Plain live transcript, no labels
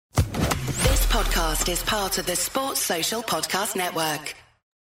podcast is part of the Sports Social Podcast Network.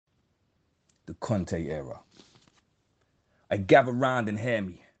 The Conte era. I gather round and hear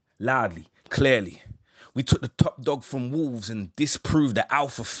me, loudly, clearly. We took the top dog from Wolves and disproved the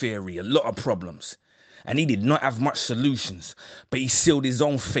alpha theory, a lot of problems. And he did not have much solutions, but he sealed his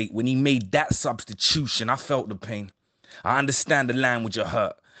own fate when he made that substitution. I felt the pain. I understand the language of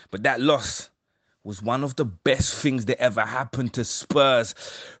hurt, but that loss was one of the best things that ever happened to Spurs.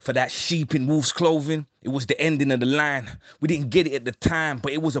 For that sheep in Wolves' clothing, it was the ending of the line. We didn't get it at the time,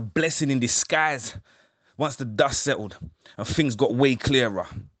 but it was a blessing in disguise. Once the dust settled and things got way clearer,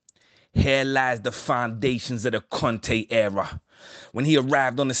 here lies the foundations of the Conte era. When he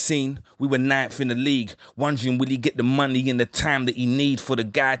arrived on the scene, we were 9th in the league, wondering will he get the money and the time that he need for the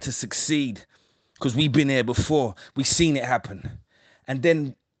guy to succeed? Because we've been here before, we've seen it happen. And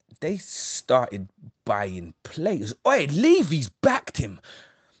then they started buying players. Oi, Levy's backed him.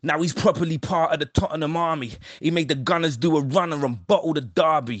 Now he's properly part of the Tottenham army. He made the Gunners do a runner and bottle the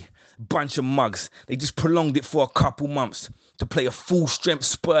derby. Bunch of mugs. They just prolonged it for a couple months to play a full-strength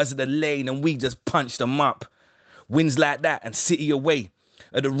Spurs of the lane, and we just punched them up. Wins like that and City away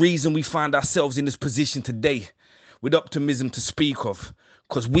are the reason we find ourselves in this position today, with optimism to speak of,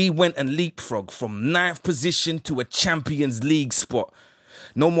 because we went and leapfrogged from 9th position to a Champions League spot.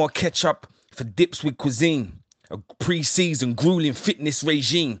 No more ketchup for dips with cuisine. A pre-season grueling fitness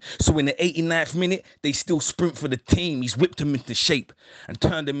regime. So in the 89th minute, they still sprint for the team. He's whipped them into shape and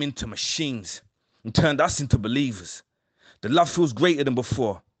turned them into machines and turned us into believers. The love feels greater than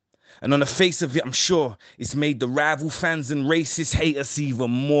before. And on the face of it, I'm sure it's made the rival fans and racists hate us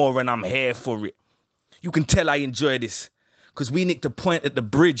even more, and I'm here for it. You can tell I enjoy this because we nicked a point at the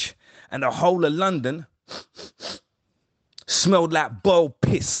bridge and the whole of London smelled like boiled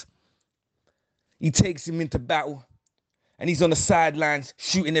piss. He takes him into battle and he's on the sidelines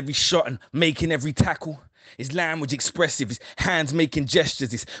shooting every shot and making every tackle. His language expressive, his hands making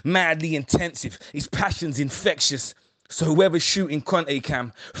gestures, it's madly intensive, his passion's infectious. So whoever's shooting Conte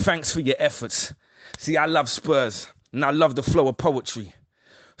Cam, thanks for your efforts. See, I love Spurs and I love the flow of poetry.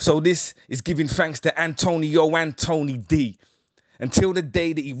 So this is giving thanks to Antonio Anthony D. Until the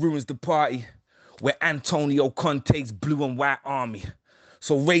day that he ruins the party, we're Antonio Conte's blue and white army.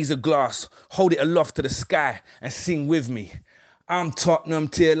 So raise a glass, hold it aloft to the sky and sing with me. I'm Tottenham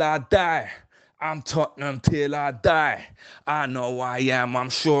till I die. I'm Tottenham till I die. I know I am, I'm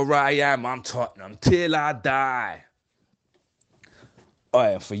sure I am. I'm Tottenham till I die.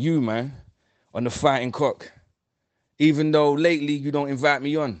 Oh, for you, man, on the Fighting Cock. Even though lately you don't invite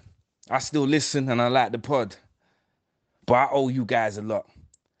me on, I still listen and I like the pod. But I owe you guys a lot.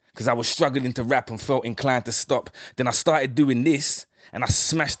 Because I was struggling to rap and felt inclined to stop. Then I started doing this and I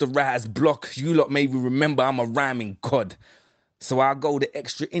smashed the writer's block. You lot maybe remember I'm a rhyming cod. So I'll go the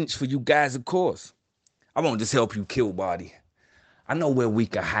extra inch for you guys, of course. I won't just help you kill Bardi. I know where we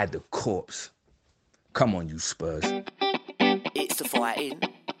can hide the corpse. Come on, you Spurs. It's the fighting.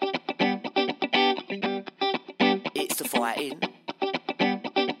 It's the fighting.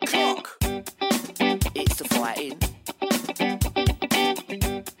 Clock. It's the fighting.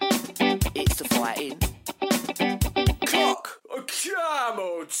 It's the fighting. Clock. Come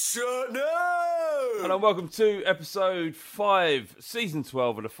on, Tottenham. Hello and welcome to episode 5, season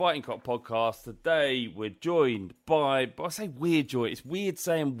 12 of the Fighting Cock podcast. Today we're joined by, I say we're joined, it's weird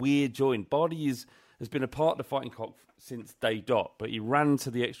saying we're joined. Bardi has been a part of the Fighting Cock since day dot, but he ran to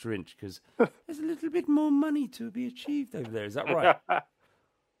the extra inch because there's a little bit more money to be achieved over there. Is that right?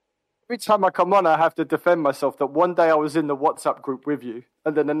 Every time I come on, I have to defend myself that one day I was in the WhatsApp group with you,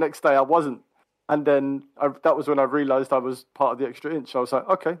 and then the next day I wasn't. And then that was when I realised I was part of the extra inch. I was like,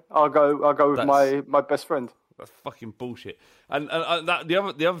 okay, I'll go with my best friend. That's fucking bullshit. And that,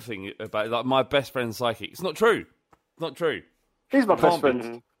 the other thing about like my best friend's psychic, it's not true. It's not true. He's my best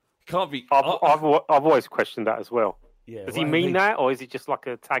friend. Can't be. I've always questioned that as well. Yeah, Does he mean that, or is it just like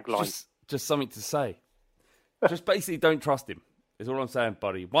a tagline? Just something to say. Just basically don't trust him. Is all I'm saying,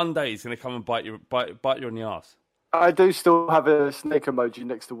 buddy. One day he's going to come and bite you on the arse. I do still have a snake emoji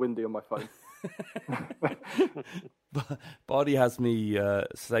next to Windy on my phone. Bardi has me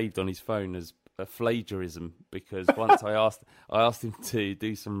saved on his phone as a plagiarism because once I asked him to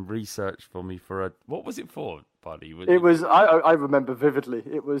do some research for me for what was it for, Bardi? I remember vividly.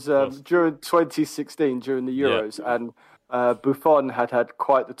 It was during 2016 during the Euros, and Buffon had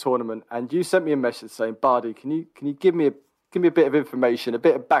quite the tournament, and you sent me a message saying, Bardi, can you give me a bit of information, a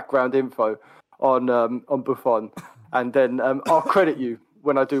bit of background info on Buffon, and then I'll credit you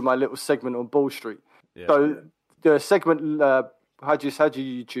when I do my little segment on Ball Street. Yeah. So the segment, how do you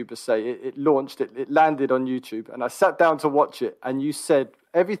YouTubers say, it launched, it landed on YouTube, and I sat down to watch it, and you said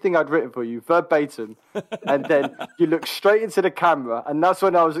everything I'd written for you verbatim, and then you looked straight into the camera, and that's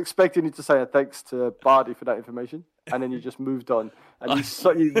when I was expecting you to say thanks to Bardi for that information, and then you just moved on, and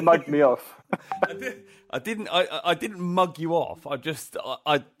you mugged me off. I didn't mug you off.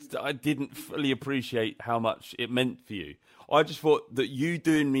 I didn't fully appreciate how much it meant for you. I just thought that you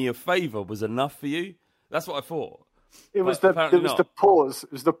doing me a favour was enough for you. That's what I thought. It was the pause.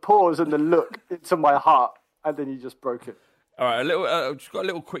 It was the pause and the look into my heart, and then you just broke it. All right, I've just got a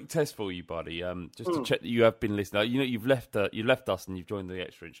little quick test for you, buddy. Just to check that you have been listening. You know, you've left us and you've joined the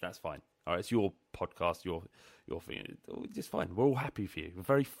Extra Inch. That's fine. All right, it's your podcast, your thing. It's fine. We're all happy for you. We're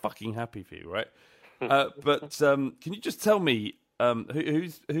very fucking happy for you, right? But can you just tell me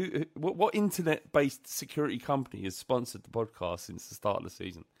what internet-based security company has sponsored the podcast since the start of the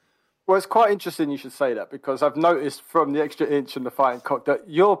season? Well, it's quite interesting you should say that, because I've noticed from the Extra Inch and the Fighting Cock that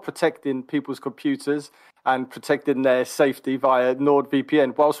you're protecting people's computers and protecting their safety via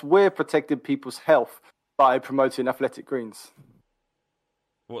NordVPN, whilst we're protecting people's health by promoting Athletic Greens.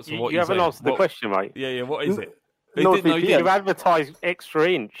 You haven't answered the question, mate. Yeah, what is it? NordVPN. You advertise Extra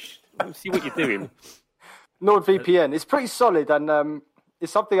Inch. See what you're doing. NordVPN. It's pretty solid, and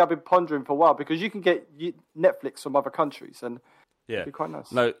it's something I've been pondering for a while, because you can get Netflix from other countries, and it'd be quite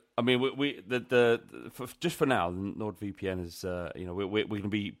nice. No, I mean just for now, NordVPN is we're going to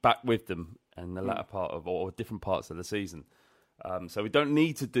be back with them in the latter part of or different parts of the season. So we don't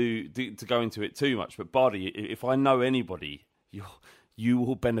need to go into it too much. But Bardi, if I know anybody, you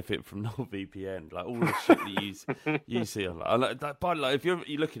will benefit from NordVPN. Like all the shit that you see online. Bardi, like if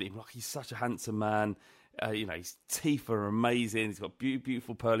you look at him, like he's such a handsome man. His teeth are amazing. He's got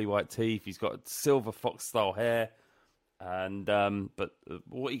beautiful pearly white teeth. He's got silver fox style hair. And but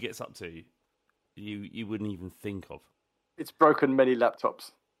what he gets up to, you wouldn't even think of. It's broken many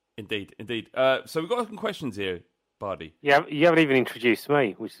laptops. Indeed. So we've got some questions here, Bardi. Yeah, you haven't even introduced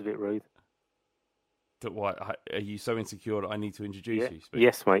me, which is a bit rude. Why are you so insecure that I need to introduce you?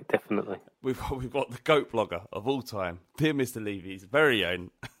 Yes, mate, definitely. We've got the GOAT blogger of all time, dear Mr. Levy's very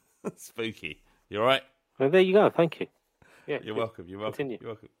own Spooky. You all right? Well, there you go. Thank you. Yeah, you're welcome. Continue.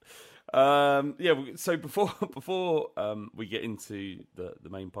 You're welcome. So before we get into the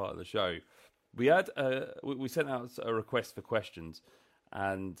main part of the show, we had we sent out a request for questions,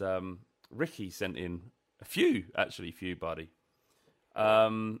 and Ricky sent in a few for you, buddy.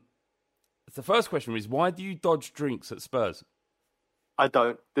 The first question is, why do you dodge drinks at Spurs? I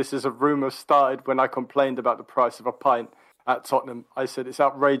don't. This is a rumour started when I complained about the price of a pint at Tottenham. I said it's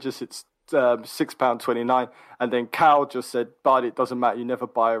outrageous. It's £6.29, and then Cal just said, "But it doesn't matter. You never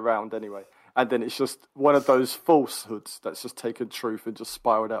buy a round anyway." And then it's just one of those falsehoods that's just taken truth and just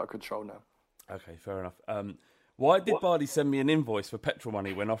spiraled out of control now. Okay, fair enough. Why did Bardi send me an invoice for petrol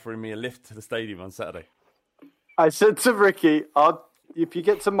money when offering me a lift to the stadium on Saturday? I said to Ricky, if you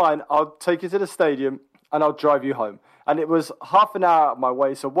get to mine, I'll take you to the stadium and I'll drive you home. And it was half an hour out of my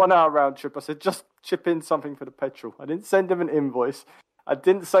way, so 1 hour round trip. I said, just chip in something for the petrol. I didn't send him an invoice. I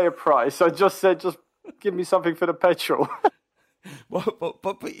didn't say a price. I just said, just give me something for the petrol.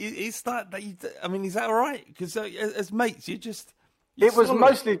 But is that I mean, is that all right? Because as mates, it was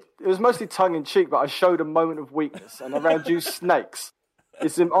mostly tongue in cheek, but I showed a moment of weakness, and around you snakes.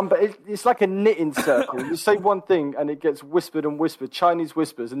 It's like a knitting circle. You say one thing, and it gets whispered and whispered, Chinese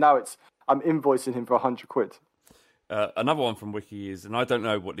whispers, and now I'm invoicing him for £100. Another one from Wiki is, and I don't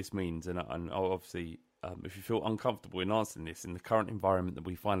know what this means, and obviously, if you feel uncomfortable in answering this in the current environment that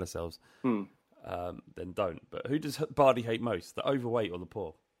we find ourselves, then don't. But who does Bardi hate most, the overweight or the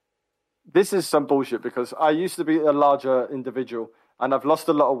poor? This is some bullshit, because I used to be a larger individual, and I've lost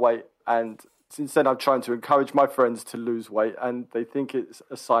a lot of weight, and since then I'm trying to encourage my friends to lose weight, and they think it's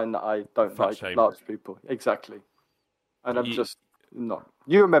a sign that I don't like large people. Exactly. And I'm just not.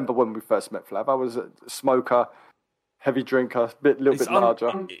 You remember when we first met, Flav? I was a smoker, heavy drinker, little bit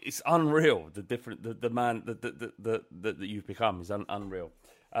larger. It's unreal. The man that you've become is unreal.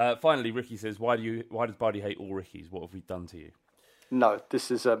 Finally, Ricky says, why does Bardi hate all Rickies? What have we done to you? No,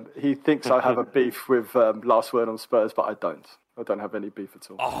 this is he thinks I have a beef with Last Word on Spurs, but I don't. I don't have any beef at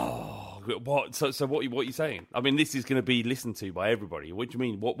all. Oh, what? So what are you saying? I mean, this is going to be listened to by everybody. What do you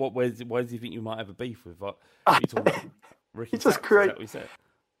mean? Why do you think you might have a beef with? What are you talking about? Ricky he just create.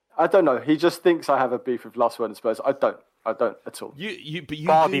 I don't know. He just thinks I have a beef with Last Word on Spurs. I don't at all.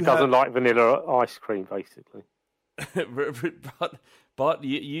 Bardi doesn't like vanilla ice cream, basically. But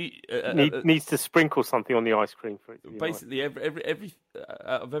you needs to sprinkle something on the ice cream for it. Basically, every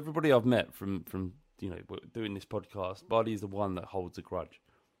of everybody I've met from doing this podcast, Bardi is the one that holds a grudge,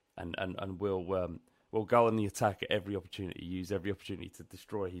 and will will go on the attack at every opportunity, use every opportunity to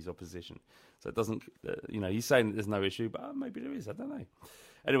destroy his opposition. So it doesn't, he's saying that there's no issue, but maybe there is. I don't know.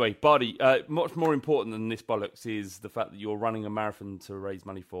 Anyway, Bardi, much more important than this bollocks is the fact that you're running a marathon to raise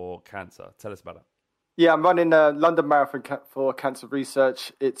money for cancer. Tell us about it. Yeah, I'm running a London Marathon for cancer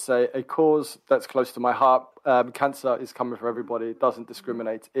research. It's a cause that's close to my heart. Cancer is coming for everybody. It doesn't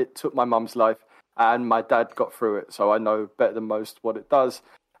discriminate. It took my mum's life, and my dad got through it, so I know better than most what it does.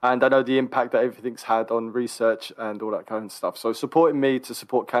 And I know the impact that everything's had on research and all that kind of stuff. So supporting me to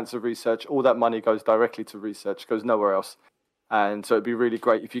support cancer research, all that money goes directly to research, goes nowhere else. And so it'd be really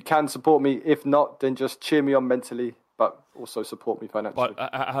great if you can support me. If not, then just cheer me on mentally, but also support me financially.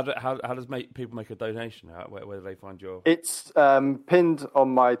 But how does people make a donation? Where do they find your... It's pinned on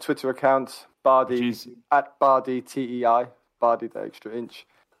my Twitter account, Bardi, at Bardi, TEI, Bardi the extra inch.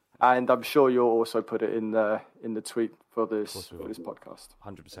 And I'm sure you'll also put it in the tweet for this podcast.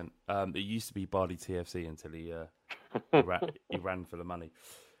 100%. It used to be Bardi TFC until he ran for the money.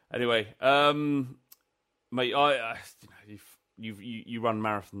 Anyway, mate, you run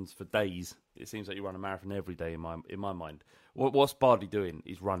marathons for days. It seems like you run a marathon every day in my mind. What's Bardi doing?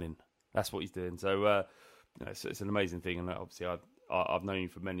 He's running. That's what he's doing. So it's an amazing thing. And obviously, I've known you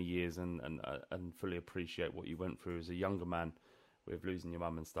for many years and fully appreciate what you went through as a younger man with losing your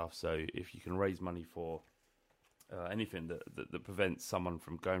mum and stuff. So if you can raise money for anything that prevents someone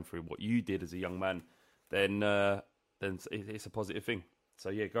from going through what you did as a young man, then it's a positive thing. So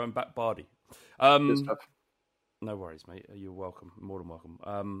yeah, going back, Bardi. No worries, mate. You're welcome. More than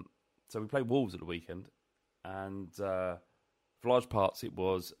welcome. So we played Wolves at the weekend, and for large parts it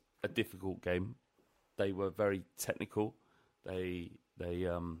was a difficult game. They were very technical. They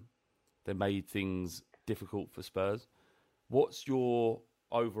made things difficult for Spurs. What's your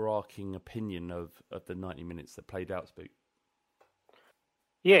overarching opinion of the 90 minutes that played out, Spook?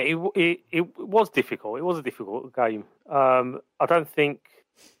 Yeah, it was difficult. It was a difficult game. I don't think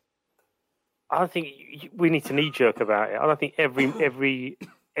we need to knee-jerk about it. I don't think every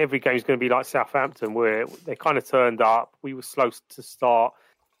game is going to be like Southampton, where they kind of turned up. We were slow to start,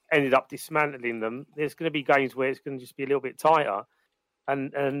 ended up dismantling them. There's going to be games where it's going to just be a little bit tighter,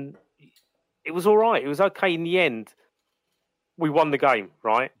 and it was all right. It was okay in the end. We won the game,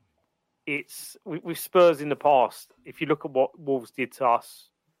 right? It's with Spurs in the past. If you look at what Wolves did to us,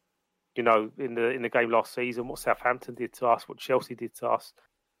 in the game last season, what Southampton did to us, what Chelsea did to us,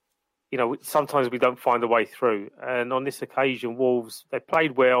 sometimes we don't find a way through. And on this occasion, Wolves, they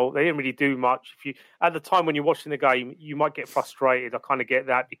played well. They didn't really do much. At the time when you're watching the game, you might get frustrated. I kind of get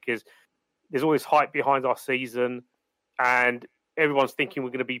that because there's always hype behind our season, and everyone's thinking we're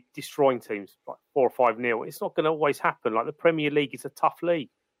going to be destroying teams like 4 or 5-0. It's not going to always happen. Like the Premier League is a tough league.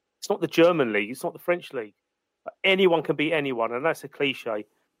 It's not the German league. It's not the French league. Anyone can beat anyone, and that's a cliche.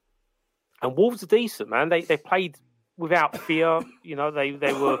 And Wolves are decent, man. They played without fear.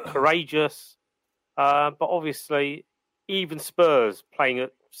 They were courageous. But obviously, even Spurs playing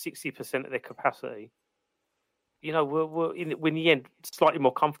at 60% of their capacity, we're in the end slightly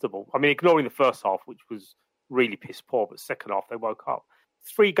more comfortable. I mean, ignoring the first half, which was really piss poor, but second half they woke up.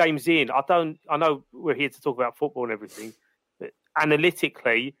 3 games in, I know we're here to talk about football and everything, but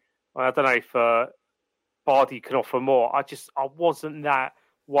analytically, I don't know if Bardi can offer more. I wasn't that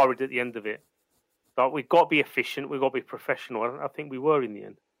worried at the end of it. But we've got to be efficient, we've got to be professional, and I think we were in the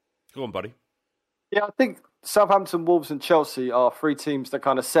end. Go on, buddy. Yeah, I think Southampton, Wolves and Chelsea are 3 teams that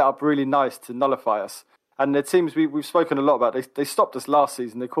kind of set up really nice to nullify us. And the teams we've spoken a lot about, they stopped us last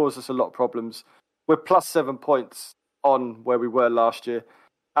season, they caused us a lot of problems. We're plus 7 points on where we were last year.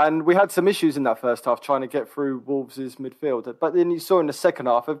 And we had some issues in that first half trying to get through Wolves' midfield. But then you saw in the second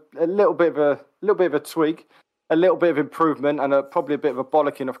half a little bit of a tweak, a little bit of improvement, and probably a bit of a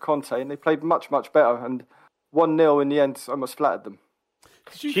bollocking of Conte. And they played much, much better. And 1-0 in the end almost flattered them.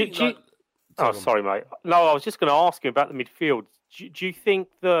 Sorry, mate. No, I was just going to ask you about the midfield. Do you think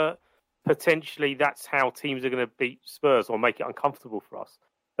that potentially that's how teams are going to beat Spurs or make it uncomfortable for us?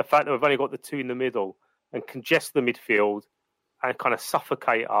 The fact that we've only got the 2 in the middle and congest the midfield and kind of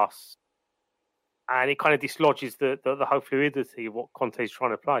suffocate us, and it kind of dislodges the whole fluidity of what Conte's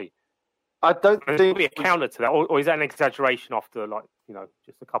trying to play. I don't think there'll be a counter to that, or is that an exaggeration after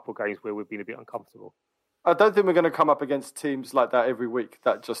just a couple of games where we've been a bit uncomfortable? I don't think we're going to come up against teams like that every week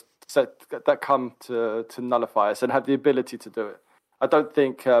that come to nullify us and have the ability to do it. I don't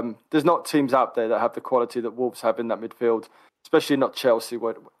think there's not teams out there that have the quality that Wolves have in that midfield, especially not Chelsea,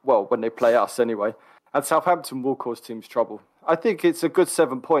 when they play us anyway. And Southampton will cause teams trouble. I think it's a good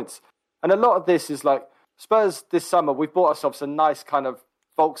 7 points. And a lot of this is like Spurs this summer, we've bought ourselves a nice kind of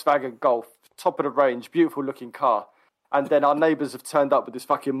Volkswagen Golf, top of the range, beautiful looking car. And then our neighbours have turned up with this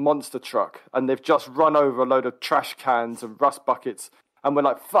fucking monster truck and they've just run over a load of trash cans and rust buckets. And we're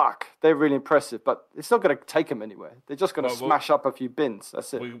like, fuck, they're really impressive, but it's not going to take them anywhere. They're just going to smash up a few bins.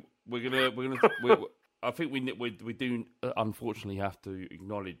 That's it. I think we do unfortunately have to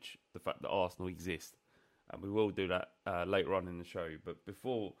acknowledge the fact that Arsenal exist, and we will do that later on in the show. But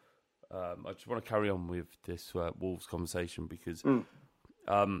before, I just want to carry on with this Wolves conversation because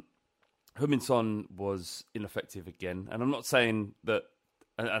Heung-min Son was ineffective again, and I'm not saying that,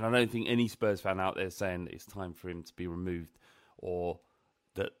 and I don't think any Spurs fan out there is saying that it's time for him to be removed or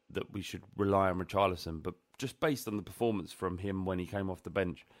that we should rely on Richarlison, but just based on the performance from him when he came off the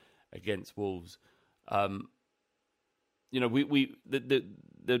bench against Wolves, there'd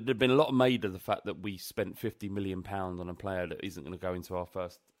been a lot made of the fact that we spent £50 million on a player that isn't going to go into our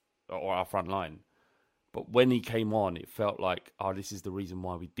first or our front line. But when he came on, it felt like, this is the reason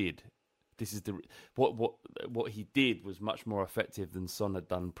why we did. This is what he did was much more effective than Son had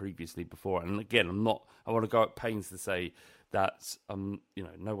done previously before. And again, I want to go at pains to say that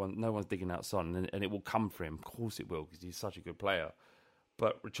no one's digging out Son, and it will come for him. Of course it will, because he's such a good player.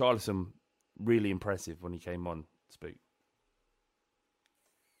 But Richarlison, really impressive when he came on. Speak.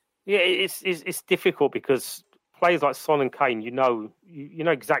 Yeah, it's difficult because players like Son and Kane, you know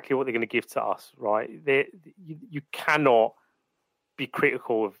exactly what they're going to give to us, right? You cannot be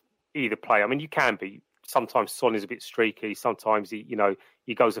critical of either player. I mean, you can be. Sometimes Son is a bit streaky. Sometimes he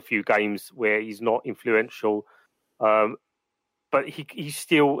goes a few games where he's not influential, but he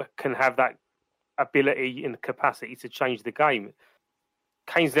still can have that ability and capacity to change the game.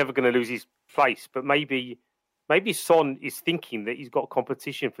 Kane's never going to lose his place, but maybe Son is thinking that he's got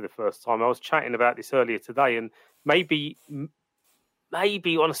competition for the first time. I was chatting about this earlier today, and maybe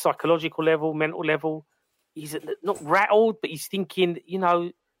on a psychological level, mental level, he's not rattled, but he's thinking,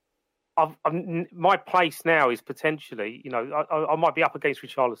 my place now is potentially, I might be up against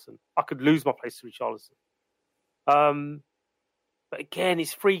Richarlison. I could lose my place to Richarlison. But again,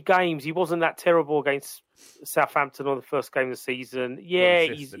 it's 3 games. He wasn't that terrible against Southampton on the first game of the season. Yeah,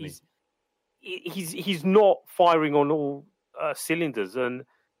 he's not firing on all cylinders. And the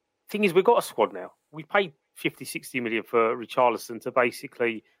thing is, we've got a squad now. We paid 50, 60 million for Richarlison to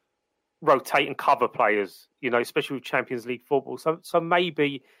basically rotate and cover players, especially with Champions League football. So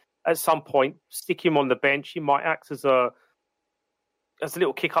maybe at some point, stick him on the bench. He might act as a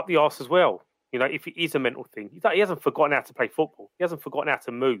little kick up the arse as well. If it is a mental thing. He hasn't forgotten how to play football. He hasn't forgotten how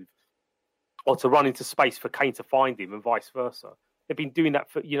to move or to run into space for Kane to find him and vice versa. They've been doing that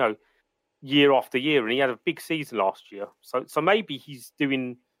for, year after year, and he had a big season last year. So maybe he's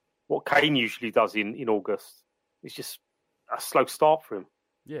doing what Kane usually does in August. It's just a slow start for him.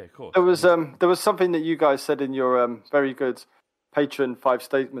 Yeah, of course. There was something that you guys said in your very good Patreon 5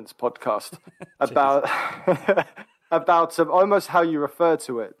 Statements podcast about almost how you refer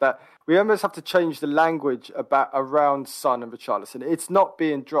to it, that we almost have to change the language around Son and Richarlison. It's not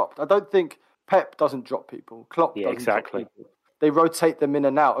being dropped. I don't think Pep doesn't drop people. Klopp doesn't drop people. They rotate them in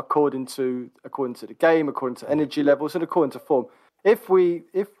and out according to the game, according to energy levels, and according to form. If we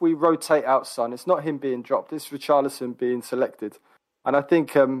rotate out Son, it's not him being dropped. It's Richarlison being selected, and I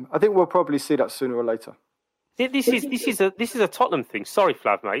think we'll probably see that sooner or later. This is a Tottenham thing. Sorry,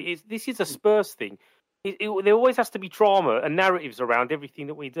 Flav, mate. This is a Spurs thing. There always has to be drama and narratives around everything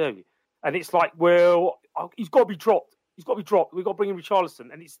that we do, and it's like, well, he's got to be dropped. He's got to be dropped. We've got to bring in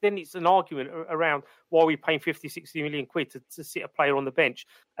Richarlison. And it's an argument around why we're paying 50, 60 million quid to sit a player on the bench.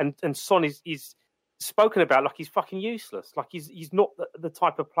 And Son is spoken about like he's fucking useless. Like he's not the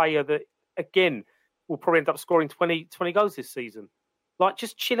type of player that, again, will probably end up scoring 20 goals this season. Like,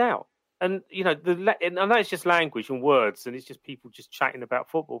 just chill out. And, and I know it's just language and words and it's just people just chatting about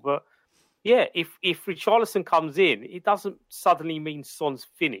football. But, yeah, if Richarlison comes in, it doesn't suddenly mean Son's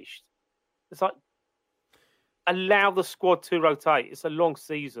finished. It's like, allow the squad to rotate. It's a long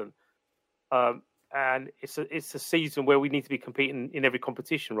season, and it's a season where we need to be competing in every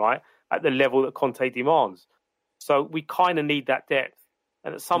competition, right, at the level that Conte demands. So we kind of need that depth.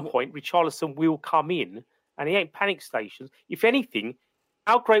 And at some point, Richarlison will come in, and he ain't panic stations. If anything,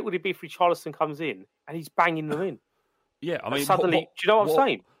 how great would it be if Richarlison comes in and he's banging them in? Yeah, I mean, suddenly, do you know what I'm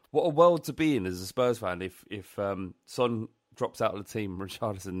saying? What a world to be in as a Spurs fan if Son drops out of the team,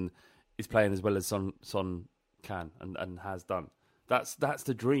 Richarlison is playing as well as Son can and has done. That's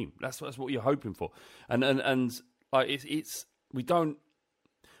the dream. That's what you're hoping for. And like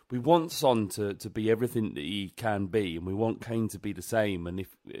we want Son to be everything that he can be, and we want Kane to be the same. And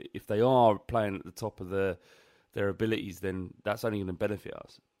if they are playing at the top of their abilities, then that's only going to benefit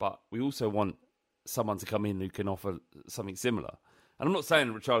us. But we also want someone to come in who can offer something similar. And I'm not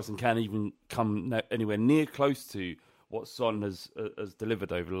saying that Richarlison can even come anywhere near close to what Son has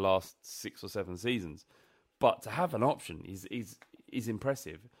delivered over the last 6 or 7 seasons. But to have an option is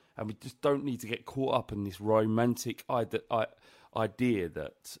impressive, and we just don't need to get caught up in this romantic idea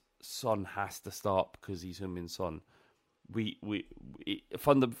that Son has to start because he's Heung-min Son.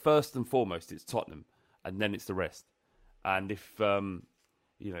 From the first and foremost, it's Tottenham, and then it's the rest. And if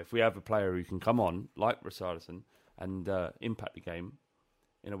if we have a player who can come on like Richarlison and impact the game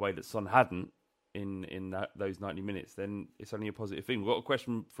in a way that Son hadn't in those 90 minutes, then it's only a positive thing. We've got a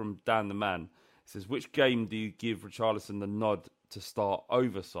question from Dan the Man. It says, which game do you give Richarlison the nod to start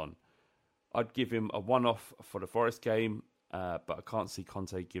over Son? I'd give him a one-off for the Forest game, but I can't see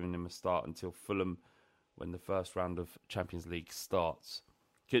Conte giving him a start until Fulham when the first round of Champions League starts.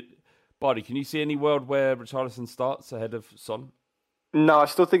 Bardi, can you see any world where Richarlison starts ahead of Son? No, I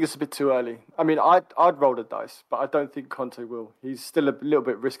still think it's a bit too early. I mean, I'd roll the dice, but I don't think Conte will. He's still a little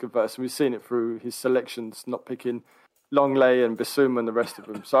bit risk averse, and we've seen it through his selections, not picking Longley and Bissouma and the rest of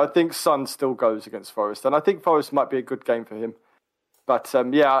them. So I think Son still goes against Forest, and I think Forest might be a good game for him. But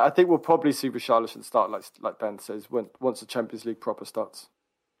I think we'll probably see Richarlison start, like Dan says, once the Champions League proper starts.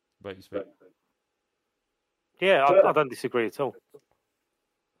 Yeah, I don't disagree at all.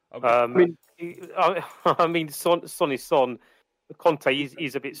 I mean, Son is Son. Conte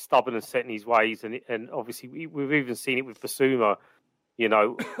is a bit stubborn and set in his ways, and obviously we've even seen it with Bissouma. You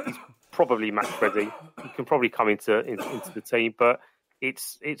know, he's probably match ready. He can probably come into the team, but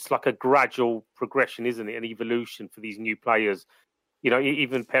it's like a gradual progression, isn't it? An evolution for these new players. You know,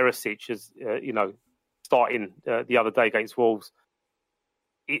 even Perisic is starting the other day against Wolves.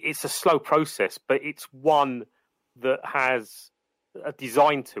 It's a slow process, but it's one that has a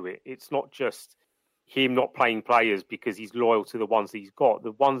design to it. It's not just him not playing players because he's loyal to the ones that he's got.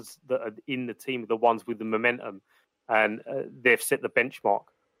 The ones that are in the team are the ones with the momentum, and they've set the benchmark.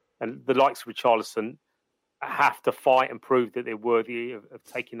 And the likes of Richarlison have to fight and prove that they're worthy of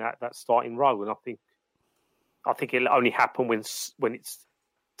taking that starting role. And I think it'll only happen when it's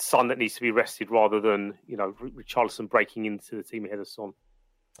Son that needs to be rested rather than Richarlison breaking into the team ahead of Son.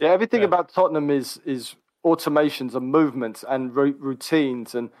 Yeah, everything about Tottenham is automations and movements and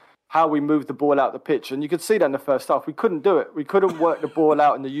routines and how we move the ball out the pitch. And you could see that in the first half. We couldn't do it. We couldn't work the ball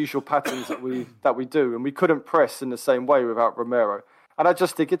out in the usual patterns that we do. And we couldn't press in the same way without Romero. And I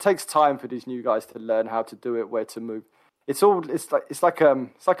just think it takes time for these new guys to learn how to do it, where to move. It's like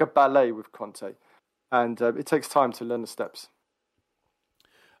a ballet with Conte. And it takes time to learn the steps.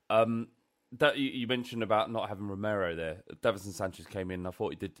 That you mentioned about not having Romero there. Davinson Sanchez came in and I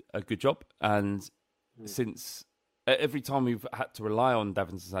thought he did a good job. And since every time we've had to rely on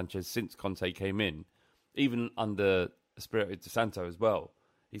Davinson Sanchez since Conte came in, even under Espirito Santo as well,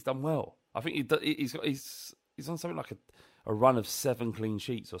 he's done well. I think he's on something like a run of 7 clean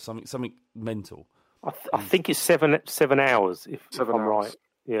sheets or something mental. I think it's 7 hours, if I'm right.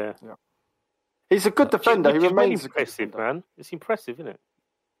 Yeah. He's a good defender. He remains impressive, man. It's impressive, isn't it?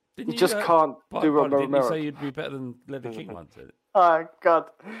 You just can't do Romero. Didn't you say you'd be better than Ledley King once? Oh God,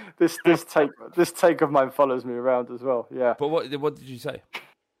 this take of mine follows me around as well. Yeah. But what did you say?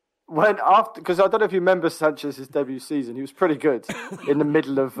 Because I don't know if you remember Sanchez's debut season, he was pretty good in the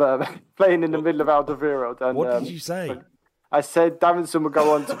middle of playing in the middle of Alderweireld. And what did you say? I said Davinson would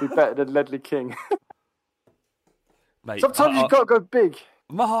go on to be better than Ledley King. Mate, sometimes you've got to go big.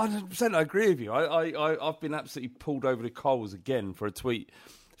 100%, I agree with you. I've been absolutely pulled over the coals again for a tweet.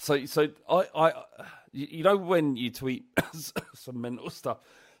 So I when you tweet some mental stuff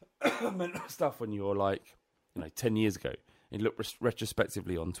when you're like 10 years ago, and you look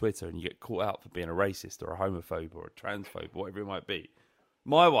retrospectively on Twitter and you get caught out for being a racist or a homophobe or a transphobe, whatever it might be.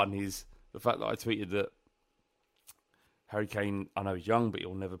 My one is the fact that I tweeted that Harry Kane, I know he's young, but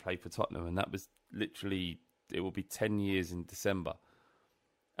he'll never play for Tottenham, and that was literally, it will be 10 years in December.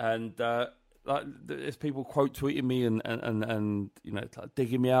 And there's people quote tweeting me and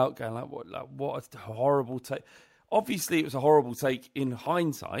digging me out, going what a horrible take. Obviously, it was a horrible take in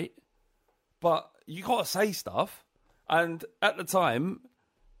hindsight, but you got to say stuff. And at the time,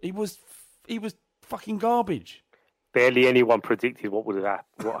 he was fucking garbage. Barely anyone predicted what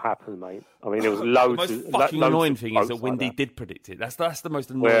happened, mate. I mean, there was loads. The most fucking annoying thing is that Windy did predict it. That's the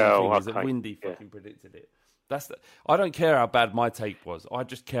most annoying thing is that Windy fucking predicted it. I don't care how bad my take was. I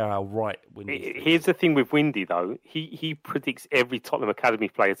just care how right Windy is. Here's the thing with Windy, though. He predicts every Tottenham Academy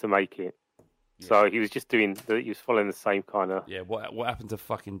player to make it. Yeah. So he was just he was following the same kind of... Yeah, what happened to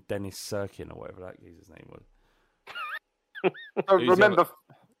fucking Dennis Sirkin or whatever that geezer's name was? Remember,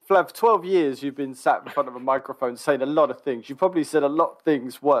 Flav, 12 years you've been sat in front of a microphone saying a lot of things. You probably said a lot of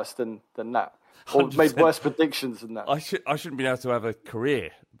things worse than that. Or 100%. Made worse predictions than that. I shouldn't be able to have a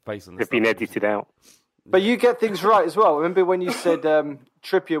career based on this. They've been edited out. But you get things right as well. Remember when you said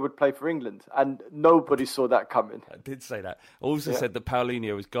Trippier would play for England, and nobody saw that coming. I did say that. I also said that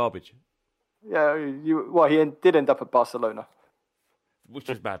Paulinho was garbage. Yeah, he did end up at Barcelona. Which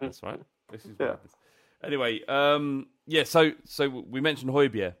is madness, right? This is madness. Anyway, so we mentioned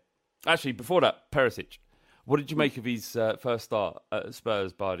Højbjerg. Actually, before that, Perisic. What did you make of his first start at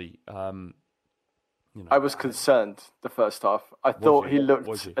Spurs, Bardi? I was concerned the first half. I thought he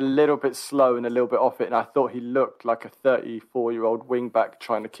looked a little bit slow and a little bit off it, and I thought he looked like a 34-year-old wing-back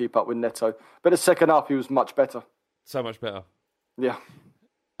trying to keep up with Neto. But the second half, he was much better. So much better. Yeah.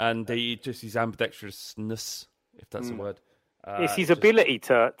 And his ambidextrousness, if that's a word. It's his ability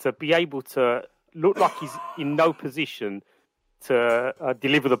to be able to look like he's in no position to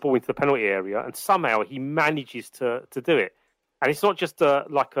deliver the ball into the penalty area, and somehow he manages to do it. And it's not just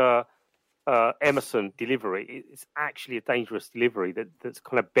like a Emerson delivery; it's actually a dangerous delivery that's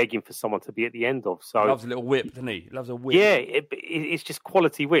kind of begging for someone to be at the end of. So he loves a little whip, doesn't he? He loves a whip. Yeah, it's just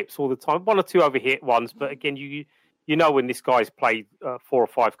quality whips all the time. One or two overhit ones, but again, you know when this guy's played 4 or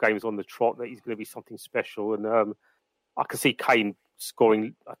 5 games on the trot that he's going to be something special. And I can see Kane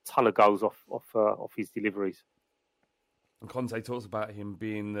scoring a ton of goals off his deliveries. And Conte talks about him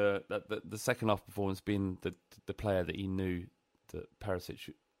being the second half performance being the player that he knew that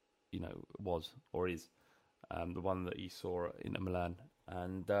Perisic, was or is, the one that he saw in Milan.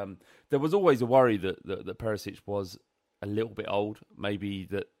 And there was always a worry that Perisic was a little bit old, maybe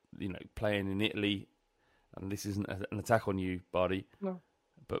that playing in Italy, and this isn't an attack on you, Bardi,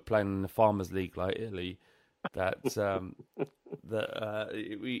 but playing in the Farmers League like Italy, that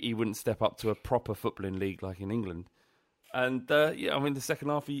he wouldn't step up to a proper footballing league like in England. And the second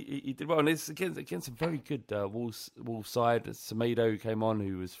half he did well, and it's against a very good Wolves side. Semedo came on,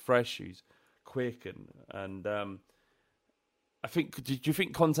 who was fresh, who's quick, and I think. Did you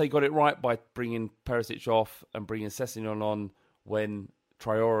think Conte got it right by bringing Perisic off and bringing Sessegnon on when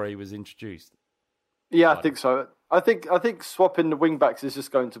Traore was introduced? Yeah, I think so. I think swapping the wing backs is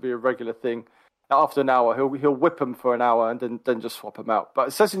just going to be a regular thing. After an hour, he'll whip them for an hour and then just swap them out. But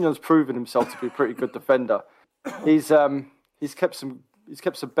Sessegnon's proven himself to be a pretty good defender. He's kept some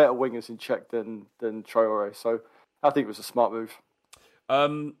better wingers in check than Traore, so I think it was a smart move.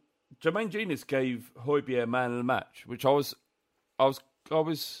 Jermaine Genius gave Højbjerg man of the match, which I was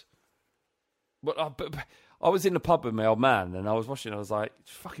in the pub with my old man and I was watching. I was like,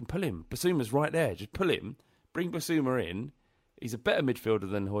 fucking pull him. Basuma's right there. Just pull him. Bring Basuma in. He's a better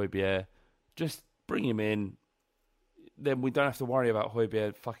midfielder than Højbjerg. Just bring him in. Then we don't have to worry about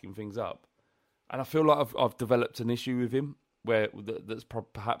Højbjerg fucking things up. And I feel like I've developed an issue with him that's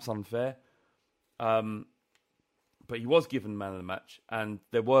perhaps unfair. But he was given man of the match, and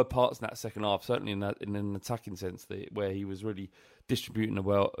there were parts in that second half, certainly in an attacking sense, where he was really distributing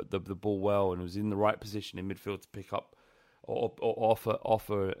the ball well and was in the right position in midfield to pick up or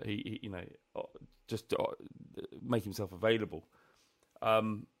offer just to make himself available.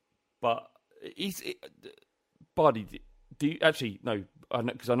 But Bardi. Do you actually no?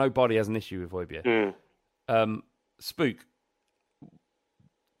 Because I know Bardi has an issue with Højbjerg. Spook.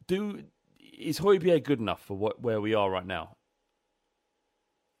 Is Højbjerg good enough for where we are right now?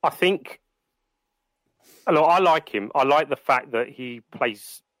 I think. Look, I like him. I like the fact that he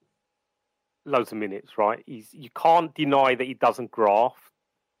plays loads of minutes. Right? You can't deny that he doesn't graft.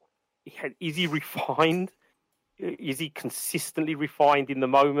 Is he refined? Is he consistently refined in the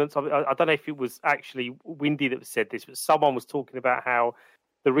moments? I don't know if it was actually Windy that said this, but someone was talking about how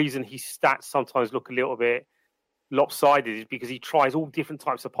the reason his stats sometimes look a little bit lopsided is because he tries all different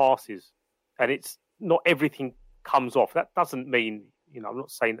types of passes, and it's not everything comes off. That doesn't mean, I'm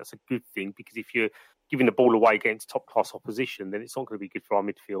not saying that's a good thing, because if you're giving the ball away against top-class opposition, then it's not going to be good for our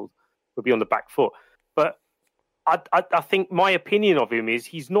midfield. We'll be on the back foot. But I think my opinion of him is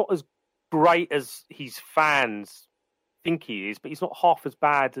he's not as great as his fans think he is, but he's not half as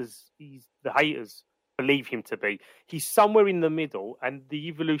bad as the haters believe him to be. He's somewhere in the middle, and the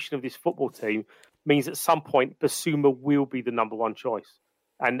evolution of this football team means at some point Basuma will be the number one choice,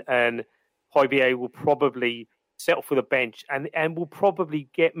 and Højbjerg will probably settle for the bench and will probably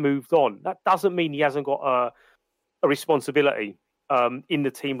get moved on. That doesn't mean he hasn't got a responsibility in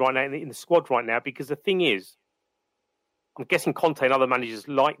the team right now, in the squad right now, because the thing is, I'm guessing Conte and other managers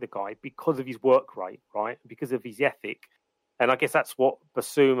like the guy because of his work rate, right? Because of his ethic. And I guess that's what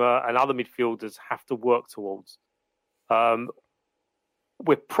Basuma and other midfielders have to work towards.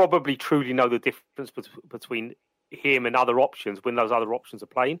 We probably truly know the difference between him and other options when those other options are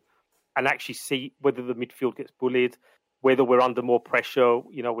playing, and actually see whether the midfield gets bullied, whether we're under more pressure.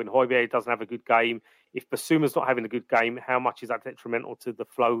 When Højbjerg doesn't have a good game, if Basuma's not having a good game, how much is that detrimental to the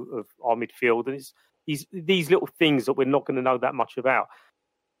flow of our midfield? And it's these little things that we're not going to know that much about.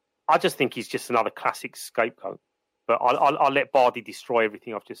 I just think he's just another classic scapegoat. But I'll let Bardi destroy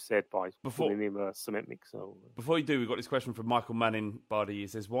everything I've just said by calling him a cement mixer. Before you do, we've got this question from Michael Manning, Bardi. He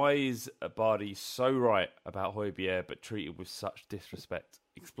says, why is Bardi so right about Højbjerg but treated with such disrespect?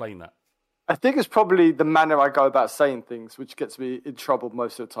 Explain that. I think it's probably the manner I go about saying things which gets me in trouble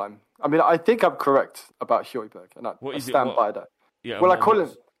most of the time. I mean, I think I'm correct about Højbjerg, and I stand by that. Yeah, well, I call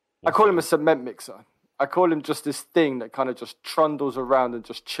him a cement mixer. I call him just this thing that kind of just trundles around and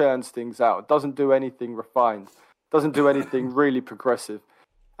just churns things out. Doesn't do anything refined. Doesn't do anything really progressive.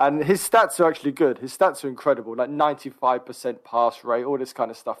 And his stats are actually good. His stats are incredible, like 95% pass rate, all this kind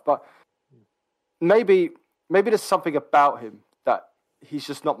of stuff. But maybe there's something about him that he's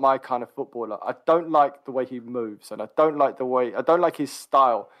just not my kind of footballer. I don't like the way he moves, and I don't like his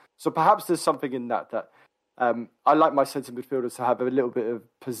style. So perhaps there's something in that I like my centre midfielders to have a little bit of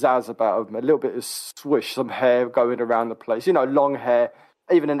pizzazz about them, a little bit of swish, some hair going around the place, long hair.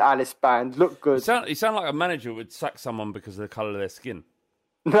 Even an Alice band, look good. You sound like a manager would sack someone because of the colour of their skin.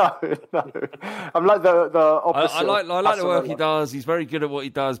 No. I'm like the opposite. I like the work he does. He's very good at what he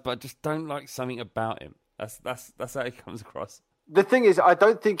does, but I just don't like something about him. That's how he comes across. The thing is, I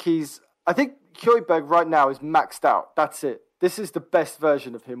think Højbjerg right now is maxed out. That's it. This is the best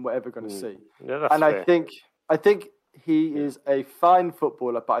version of him we're ever going to see. Yeah, and fair. I think he is a fine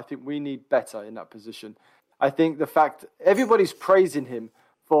footballer, but I think we need better in that position. I think the fact everybody's praising him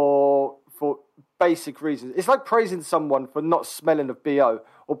for basic reasons. It's like praising someone for not smelling of BO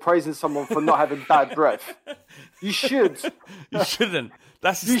or praising someone for not having bad breath. You should. You shouldn't.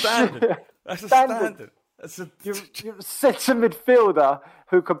 That's a standard. That's a standard. You're a centre midfielder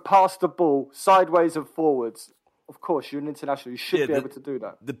who can pass the ball sideways and forwards. Of course, you're an international. You should be able to do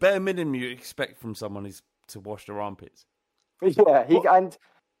that. The bare minimum you expect from someone is to wash their armpits. Yeah,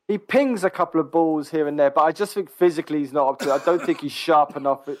 he pings a couple of balls here and there, but I just think physically he's not up to it. I don't think he's sharp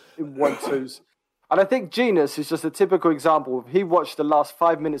enough in 1-2s. And I think Genius is just a typical example. He watched the last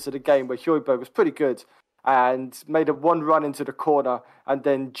 5 minutes of the game where Højbjerg was pretty good and made one run into the corner and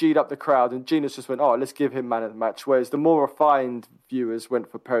then G'd up the crowd. And Genius just went, let's give him man of the match. Whereas the more refined viewers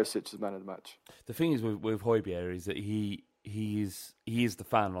went for Perisic as man of the match. The thing is with Højbjerg is that he is the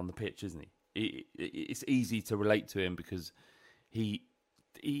fan on the pitch, isn't he? It's easy to relate to him because he's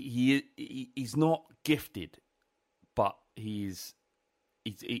not gifted, but he's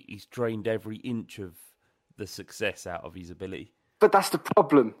drained every inch of the success out of his ability. But that's the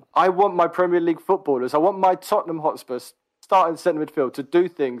problem. I want my Premier League footballers, I want my Tottenham Hotspurs starting centre midfield to do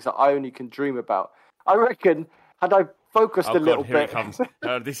things that I only can dream about. I reckon, had I focused a little here bit... It comes.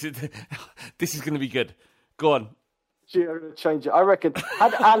 This is going to be good. Go on. Gee, I'm going to change it. I reckon,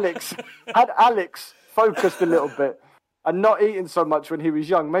 had Alex focused a little bit and not eaten so much when he was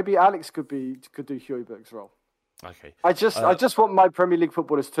young, maybe Alex could do Højbjerg's role. Okay. I just want my Premier League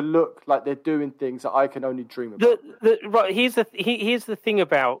footballers to look like they're doing things that I can only dream about. Right, here's the thing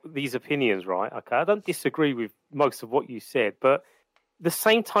about these opinions, right? Okay, I don't disagree with most of what you said, but the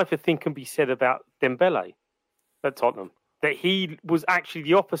same type of thing can be said about Dembele at Tottenham. That he was actually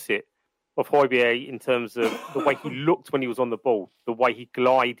the opposite of Højbjerg in terms of the way he looked when he was on the ball, the way he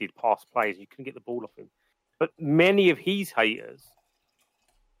glided past players. You couldn't get the ball off him. But many of his haters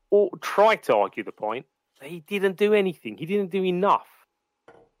all tried to argue the point. He didn't do anything. He didn't do enough.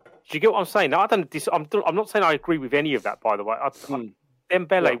 Do you get what I'm saying? Now, I'm not saying I agree with any of that, by the way.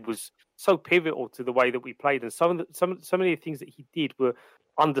 Dembele was so pivotal to the way that we played, and so many things that he did were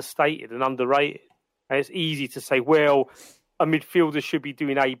understated and underrated. And it's easy to say, well, a midfielder should be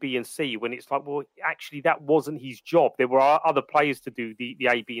doing A, B, and C, when it's like, well, actually, that wasn't his job. There were other players to do the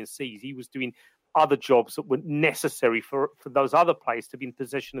A, B, and Cs. He was doing other jobs that were necessary for those other players to be in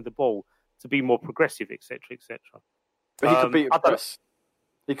possession of the ball, to be more progressive, etc., etc. But he could beat a press.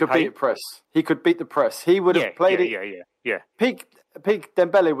 He could beat a press. He could beat the press. He would have played it. Yeah. Peak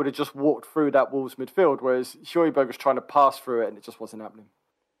Dembele would have just walked through that Wolves midfield, whereas Højbjerg was trying to pass through it, and it just wasn't happening.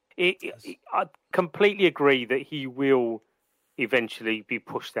 I completely agree that he will eventually be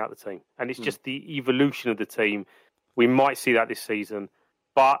pushed out of the team, and it's just the evolution of the team. We might see that this season,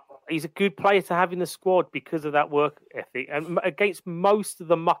 but he's a good player to have in the squad because of that work ethic. And against most of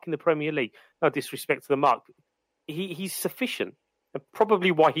the muck in the Premier League, no disrespect to the muck, he's sufficient. And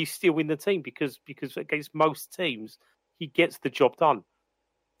probably why he's still in the team, because against most teams, he gets the job done.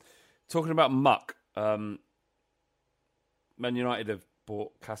 Talking about muck, Man United have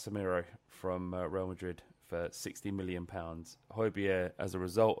bought Casemiro from Real Madrid for £60 million. Højbjerg, as a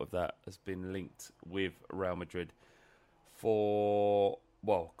result of that, has been linked with Real Madrid for...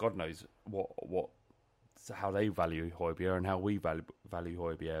 well, God knows what how they value Højbjerg and how we value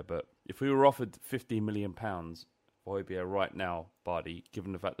Højbjerg. But if we were offered £15 million for Højbjerg right now, Bardi,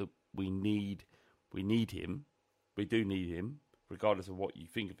 given the fact that we need him, we do need him, regardless of what you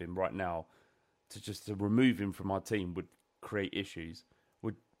think of him right now, to remove him from our team would create issues.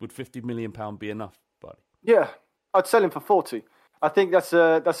 Would £50 million be enough, Bardi? Yeah, I'd sell him for 40. I think that's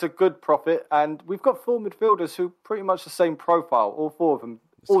a good profit, and we've got 4 midfielders who pretty much the same profile. All 4 of them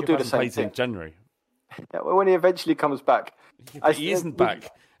all do the same thing. In January. Yeah, when he eventually comes back, he isn't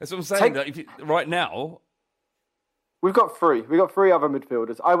back. That's what I'm saying. Right now, we've got 3. We've got 3 other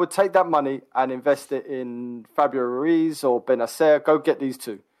midfielders. I would take that money and invest it in Fabio Ruiz or Benacer. Go get these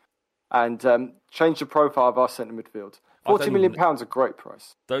 2, and change the profile of our centre midfield. £40 million a great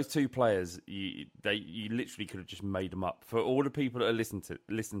price. Those 2 players, you literally could have just made them up. For all the people that are listening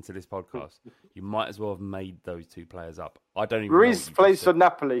to this podcast, you might as well have made those 2 players up. I don't even. Ruiz plays for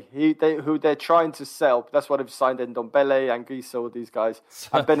Napoli, who they're trying to sell. That's why they've signed Ndombele, Anguissa, all these guys.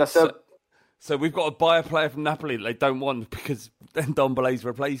 And Benacer. So we've got to buy a player from Napoli that they don't want because Ndombele's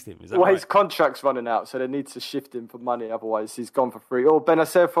replaced him. Is that well, right? His contract's running out, so they need to shift him for money. Otherwise, he's gone for free. Or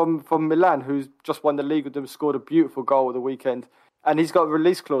Benacer from Milan, who's just won the league with them, scored a beautiful goal at the weekend. And he's got a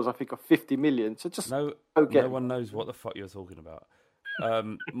release clause, I think, of 50 million. So just no one knows what the fuck you're talking about.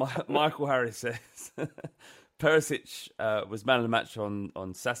 Michael Harris says, Perisic was man of the match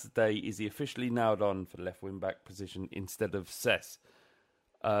on Saturday. Is he officially nailed on for the left wing-back position instead of Cess?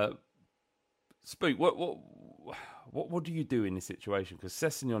 Spook, what do you do in this situation? Because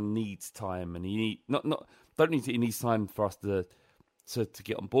Sessegnon needs time, and he needs time for us to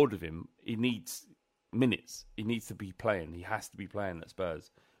get on board with him. He needs minutes. He needs to be playing. He has to be playing at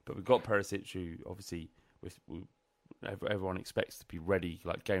Spurs. But we've got Perisic, who obviously everyone expects to be ready,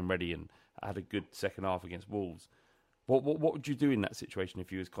 like game ready, and had a good second half against Wolves. What would you do in that situation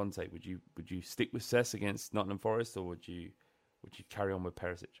if you was Conte? Would you stick with Cess against Nottingham Forest, or would you carry on with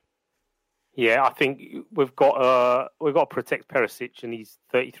Perisic? Yeah, I think we've got to protect Perisic and his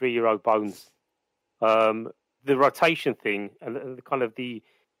 33-year-old bones. The rotation thing and the kind of the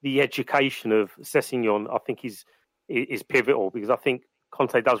education of Sessegnon, I think is pivotal, because I think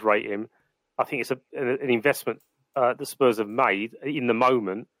Conte does rate him. I think it's an investment that Spurs have made in the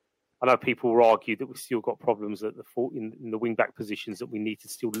moment. I know people will argue that we've still got problems at in the wing-back positions that we need to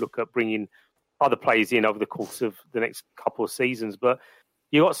still look at bringing other players in over the course of the next couple of seasons, but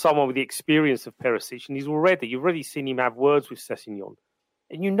you got someone with the experience of Perisic, and you've already seen him have words with Sessegnon,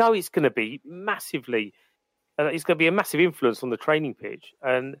 and you know it's going to be massively, it's going to be a massive influence on the training pitch,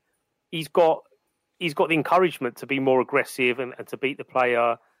 and he's got the encouragement to be more aggressive and to beat the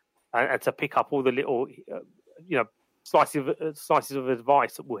player and to pick up all the little, slices of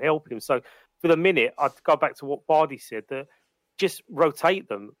advice that will help him. So for the minute, I'd go back to what Bardi said, that just rotate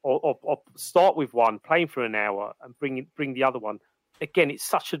them or start with one, playing for an hour, and bring the other one. Again, it's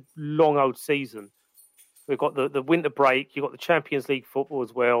such a long old season. We've got the winter break. You've got the Champions League football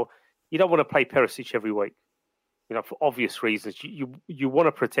as well. You don't want to play Perisic every week, for obvious reasons. You want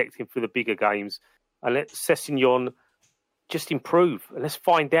to protect him for the bigger games, and let Sessegnon just improve. And let's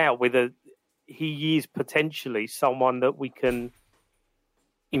find out whether he is potentially someone that we can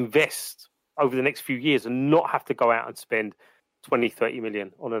invest over the next few years and not have to go out and spend 20, 30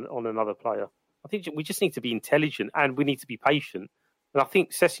 million on another player. I think we just need to be intelligent, and we need to be patient. And I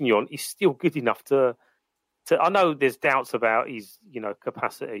think Sessegnon is still good enough to. I know there's doubts about his,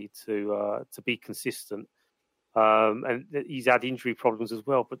 capacity to be consistent, and he's had injury problems as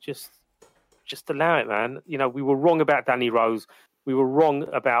well. But just allow it, man. We were wrong about Danny Rose. We were wrong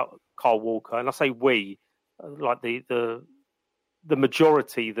about Kyle Walker, and I say we, like the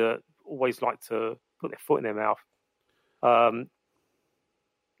majority that always like to put their foot in their mouth.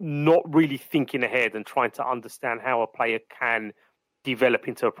 Not really thinking ahead and trying to understand how a player can develop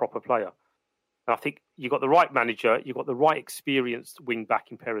into a proper player. And I think you've got the right manager, you've got the right experienced wing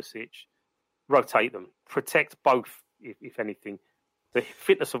back in Perisic. Rotate them, protect both, if anything, the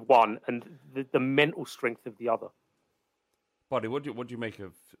fitness of one and the mental strength of the other. Buddy, what do you make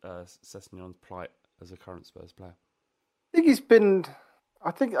of Sessegnon's plight as a current Spurs player? I think he's been. I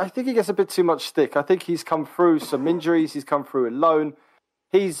think he gets a bit too much stick. I think he's come through some injuries. He's come through alone.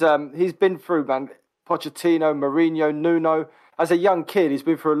 He's been through, man. Pochettino, Mourinho, Nuno. As a young kid, he's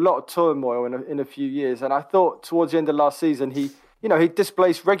been through a lot of turmoil in a few years. And I thought towards the end of last season, he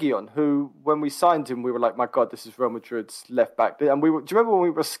displaced Reguilon, who, when we signed him, we were like, my God, this is Real Madrid's left back. And do you remember when we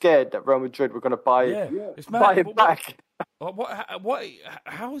were scared that Real Madrid were going to buy him back?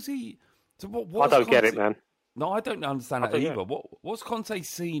 How is he? So I don't get it, man. No, I don't understand that either. What's Conte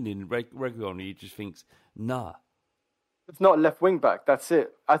seen in Reguilon? He just thinks, nah. It's not a left wing back. That's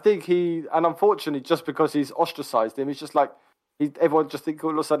it. I think and unfortunately, just because he's ostracised him, it's just like everyone just think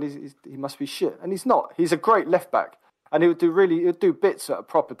all of a sudden he must be shit, and he's not. He's a great left back, and he'll do bits at a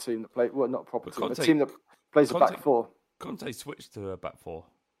proper team that play. Well, not a proper team, a team that plays a back four. Conte switched to a back four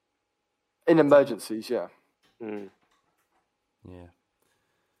in emergencies, yeah. Mm. Yeah.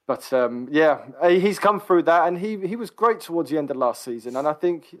 But he's come through that, and he was great towards the end of last season, and I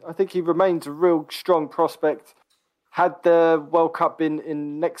think he remains a real strong prospect. Had the World Cup been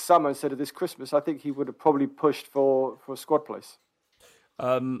in next summer instead of this Christmas, I think he would have probably pushed for a squad place.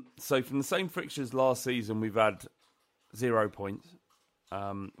 So from the same fixtures last season, we've had 0 points.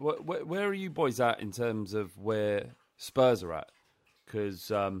 Where are you boys at in terms of where Spurs are at?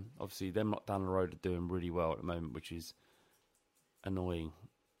 Because obviously they're not down the road of doing really well at the moment, which is annoying.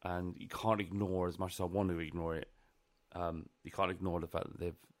 And you can't ignore, as much as I want to ignore it, you can't ignore the fact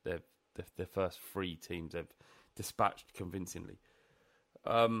that their first 3 teams they've dispatched convincingly.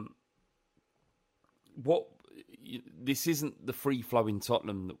 This isn't the free-flowing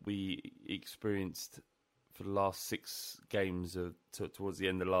Tottenham that we experienced for the last 6 games towards the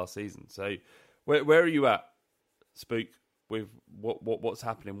end of last season. So, where are you at, Spook, with what's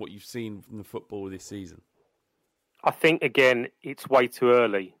happening, what you've seen from the football this season? I think again, it's way too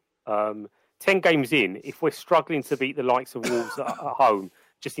early. 10 games in, if we're struggling to beat the likes of Wolves at home,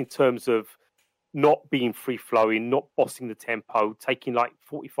 just in terms of not being free-flowing, not bossing the tempo, taking like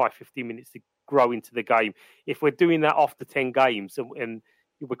 45, 50 minutes to grow into the game. If we're doing that after 10 games and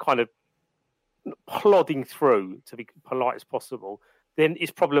we're kind of plodding through, to be polite as possible, then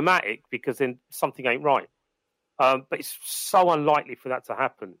it's problematic because then something ain't right. But it's so unlikely for that to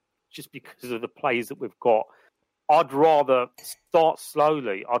happen just because of the players that we've got. I'd rather start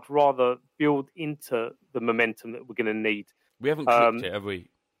slowly. I'd rather build into the momentum that we're going to need. We haven't clicked yet, have we?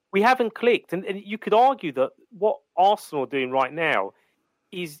 We haven't clicked. And you could argue that what Arsenal are doing right now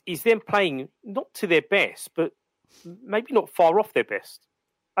is them playing not to their best, but maybe not far off their best.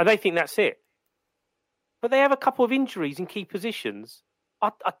 And they think that's it. But they have a couple of injuries in key positions.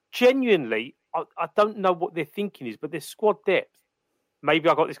 I genuinely don't know what their thinking is, but their squad depth. Maybe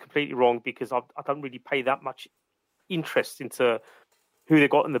I got this completely wrong because I don't really pay that much interest into who they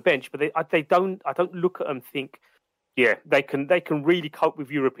got on the bench. But I don't look at them and think, yeah, they can really cope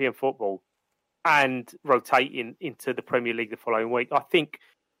with European football and rotate into the Premier League the following week. I think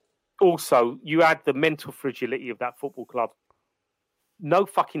also you add the mental fragility of that football club. No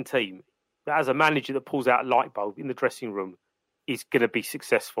fucking team that has a manager that pulls out a light bulb in the dressing room is going to be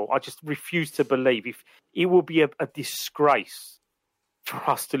successful. I just refuse to believe if it will be a disgrace for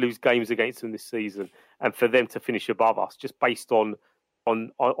us to lose games against them this season and for them to finish above us just based on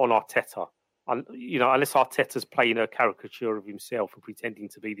Arteta. Unless Arteta's playing a caricature of himself and pretending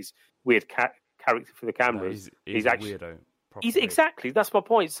to be this weird character for the cameras. No, he's actually a weirdo. He's exactly, that's my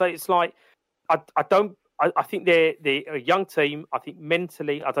point. So it's like I think they're a young team. I think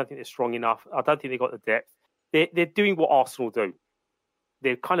mentally, I don't think they're strong enough. I don't think they've got the depth. They're doing what Arsenal do.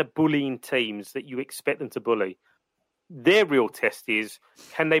 They're kind of bullying teams that you expect them to bully. Their real test is,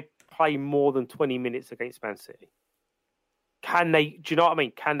 can they play more than 20 minutes against Man City? Can they, do you know what I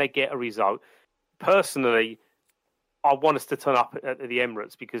mean? Can they get a result? Personally, I want us to turn up at the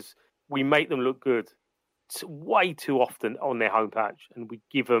Emirates because we make them look good way too often on their home patch and we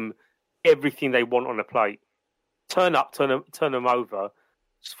give them everything they want on a plate. Turn up, turn them over,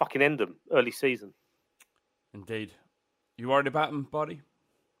 just fucking end them early season. Indeed. You worried about them, Buddy?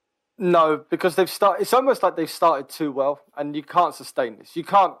 No, because they've started. It's almost like they've started too well, and you can't sustain this. You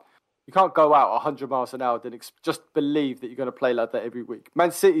can't go out 100 miles an hour and just believe that you're going to play like that every week.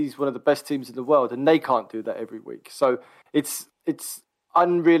 Man City is one of the best teams in the world, and they can't do that every week. So it's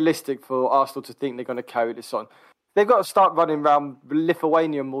unrealistic for Arsenal to think they're going to carry this on. They've got to start running around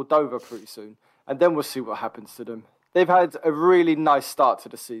Lithuania and Moldova pretty soon, and then we'll see what happens to them. They've had a really nice start to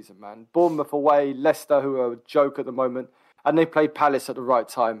the season, man. Bournemouth away, Leicester, who are a joke at the moment, and they played Palace at the right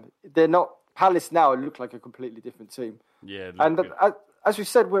time. They're not Palace now. Look like a completely different team. Yeah, and as we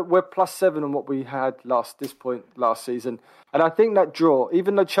said, we're +7 on what we had last season. And I think that draw,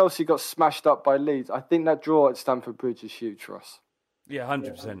 even though Chelsea got smashed up by Leeds, I think that draw at Stamford Bridge is huge for us. Yeah,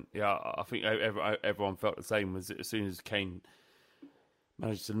 100%. Yeah, I think everyone felt the same. Was as soon as Kane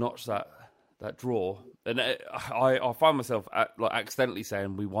managed to notch that draw, and I find myself accidentally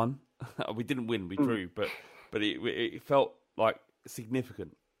saying we won. We didn't win, we drew, but it felt like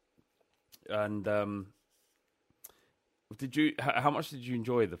significant. And how much did you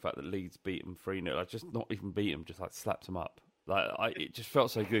enjoy the fact that Leeds beat them 3-0? Like just not even beat them, just like slapped them up. It just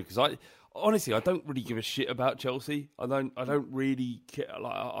felt so good because honestly, I don't really give a shit about Chelsea. I don't really care.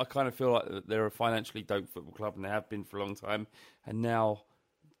 Like, I kind of feel like they're a financially dope football club, and they have been for a long time. And now,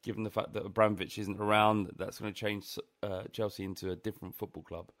 given the fact that Abramovich isn't around, that's going to change Chelsea into a different football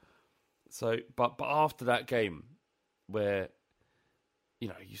club. So, but after that game, where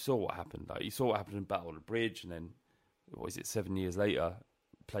you saw what happened. Like, you saw what happened in Battle of the Bridge, and then 7 years later,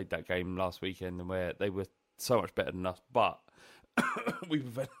 played that game last weekend, and where they were so much better than us, but we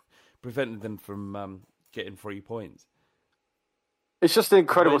prevented them from getting 3 points. It's just an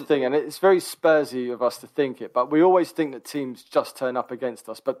incredible thing, and it's very Spursy of us to think it, but we always think that teams just turn up against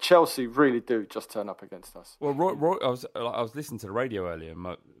us, but Chelsea really do just turn up against us. Well, Roy, I was listening to the radio earlier,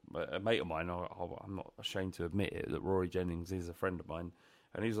 and a mate of mine, I'm not ashamed to admit it, that Rory Jennings is a friend of mine,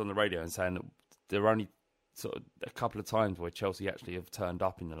 and he was on the radio and saying that there are only sort of a couple of times where Chelsea actually have turned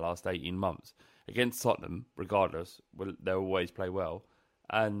up in the last 18 months. Against Tottenham, regardless, they'll always play well,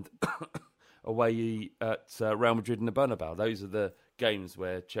 and away at Real Madrid and the Bernabeu. Those are the games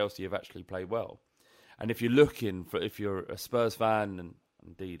where Chelsea have actually played well. And if you're a Spurs fan, and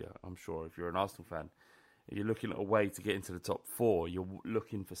indeed I'm sure if you're an Arsenal fan, if you're looking at a way to get into the top four, you're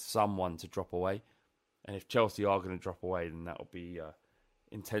looking for someone to drop away. And if Chelsea are going to drop away, then that will be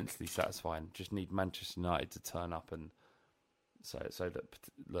intensely satisfying. Just need Manchester United to turn up, and so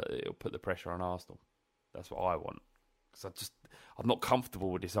that it'll put the pressure on Arsenal. That's what I want. Because I'm not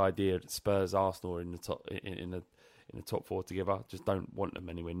comfortable with this idea that Spurs, Arsenal are in the top in the top four together. Just don't want them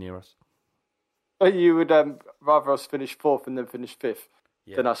anywhere near us. But you would rather us finish fourth and then finish fifth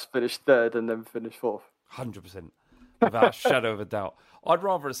than us finish third and then finish fourth. 100%, without a shadow of a doubt. I'd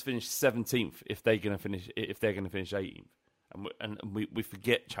rather us finish 17th if they're going to finish 18th, and we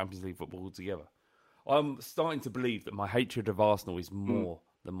forget Champions League football altogether. I'm starting to believe that my hatred of Arsenal is more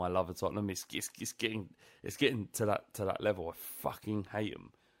than my love of Tottenham. It's getting to that level. I fucking hate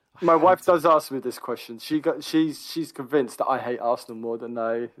them. My wife does ask me this question. She's convinced that I hate Arsenal more than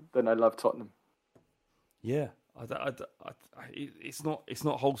I love Tottenham. Yeah, it's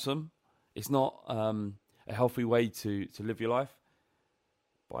not wholesome. It's not a healthy way to live your life.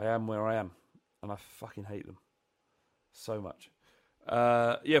 But I am where I am, and I fucking hate them so much.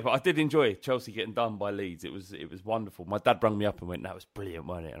 But I did enjoy Chelsea getting done by Leeds. It was wonderful. My dad rang me up and went, "That was brilliant,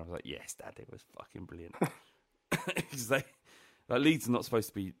 wasn't it?" And I was like, "Yes, Dad, it was fucking brilliant." Because Leeds are not supposed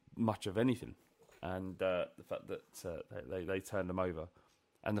to be much of anything, and the fact that they turned them over,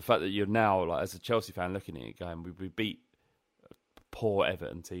 and the fact that you're now, like, as a Chelsea fan, looking at it going, we beat a poor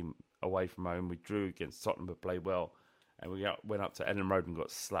Everton team away from home. We drew against Tottenham but played well, and we went up to Ellen Road and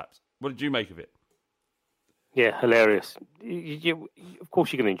got slapped. What did you make of it? Yeah, hilarious. Of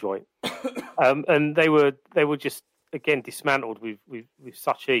course, you're going to enjoy it. And they were just, again, dismantled with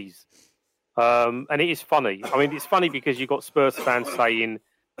such ease. And it is funny. I mean, it's funny because you've got Spurs fans saying,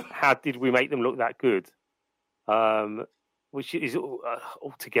 "How did we make them look that good?" Which is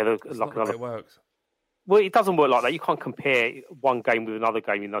altogether like another. It works. Well, it doesn't work like that. You can't compare one game with another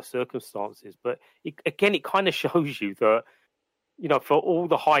game in those circumstances. But it kind of shows you that, for all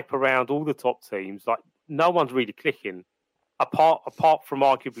the hype around all the top teams, like, no one's really clicking, apart from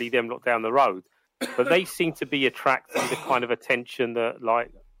arguably them not down the road. But they seem to be attracting the kind of attention that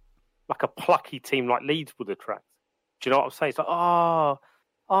like a plucky team like Leeds would attract. Do you know what I'm saying? It's like,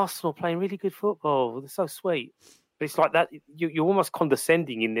 Arsenal playing really good football. They're so sweet. But it's like that. You're almost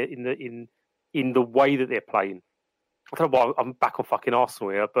condescending in the way that they're playing. I don't know why I'm back on fucking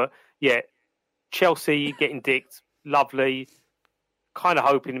Arsenal here, but yeah, Chelsea getting dicked, lovely. Kind of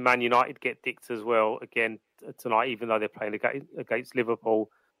hoping Man United get dicked as well again tonight, even though they're playing against Liverpool.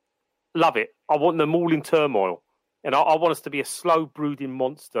 Love it. I want them all in turmoil, and I want us to be a slow brooding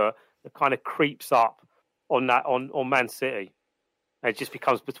monster that kind of creeps up on Man City, and it just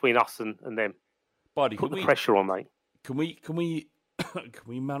becomes between us and them. Buddy, put the pressure on, mate. Can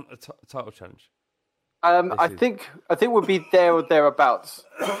we mount a title challenge? I think we'll be there or thereabouts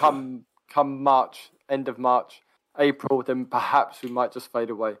come March, end of March. April, then perhaps we might just fade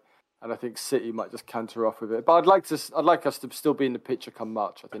away, and I think City might just canter off with it. But I'd like us to still be in the picture come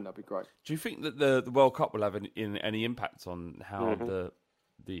March. I think that'd be great. Do you think that the World Cup will have any impact on how the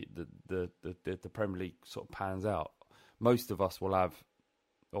Premier League sort of pans out? Most of us will have,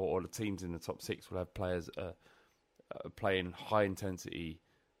 or the teams in the top six will have players playing high intensity,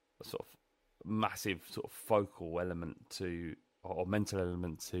 sort of massive sort of focal element to, or mental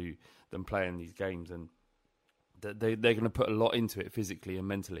element to them playing these games, and they're going to put a lot into it physically and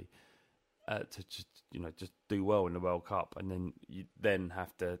mentally to just do well in the World Cup, and then you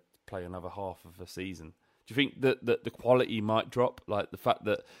have to play another half of a season. Do you think that the quality might drop, like the fact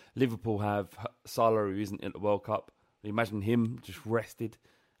that Liverpool have Salah, who isn't at the World Cup, Imagine him just rested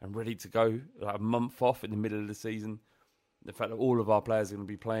and ready to go, like a month off in the middle of the season. The fact that all of our players are going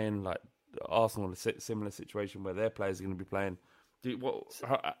to be playing, like Arsenal, a similar situation where their players are going to be playing.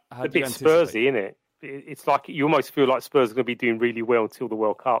 How a do you bit Spursy, isn't it? It's like you almost feel like Spurs are going to be doing really well until the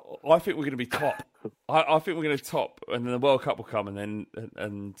World Cup. I think we're going to be top. I think we're going to top, and then the World Cup will come,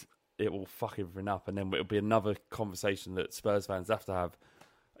 and it will fuck everything up, and then it'll be another conversation that Spurs fans have to have.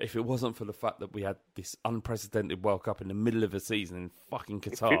 If it wasn't for the fact that we had this unprecedented World Cup in the middle of a season in fucking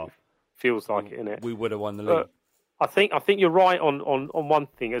Qatar, feels like it, innit? We would have won the league. I think you're right on one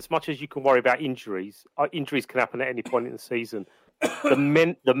thing. As much as you can worry about injuries, injuries can happen at any point in the season.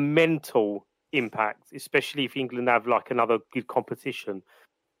 The mental impact, especially if England have like another good competition.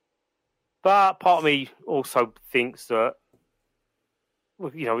 But part of me also thinks that,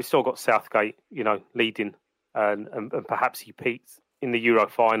 we've still got Southgate, leading, and perhaps he peaked in the Euro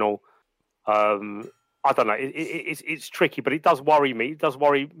final. I don't know. It's tricky, but it does worry me. It does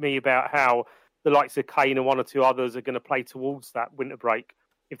worry me about how the likes of Kane and one or two others are going to play towards that winter break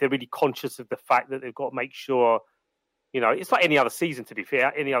if they're really conscious of the fact that they've got to make sure, it's like any other season, to be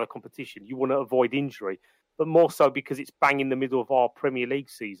fair, any other competition. You want to avoid injury, but more so because it's bang in the middle of our Premier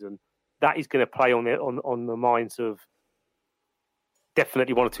League season. That is going to play on the minds of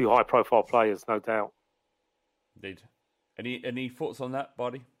definitely one or two high-profile players, no doubt. Indeed. Any thoughts on that,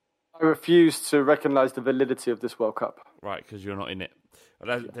 Bardi? I refuse to recognise the validity of this World Cup. Right, because you're not in it.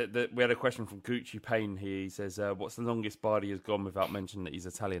 We had a question from Gucci Payne here. He says, what's the longest Bardi has gone without mentioning that he's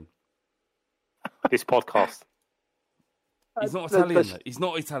Italian? This podcast. He's not Italian. He's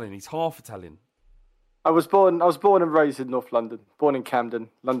not Italian. He's half Italian. I was born and raised in North London. Born in Camden,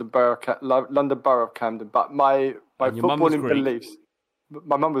 London Borough of Camden. But my footballing beliefs.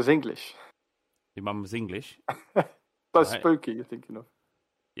 My mum was English. Your mum was English. That's right. Spooky. You're thinking of?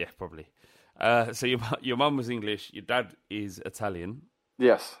 Yeah, probably. So your mum was English. Your dad is Italian.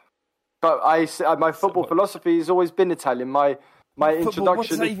 Yes, but my football philosophy has always been Italian. My introduction. What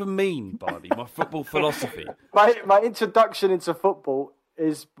does that even mean, Bardi? My football philosophy. My introduction into football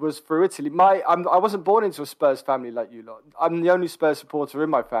was through Italy. I wasn't born into a Spurs family like you lot. I'm the only Spurs supporter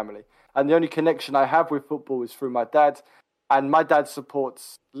in my family, and the only connection I have with football is through my dad. And my dad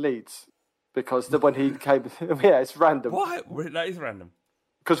supports Leeds because when he came, yeah, it's random. What? That is random.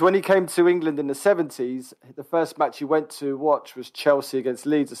 Because when he came to England in the 70s, the first match he went to watch was Chelsea against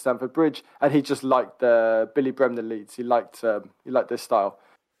Leeds at Stamford Bridge, and he just liked Billy Bremner Leeds. He liked their style.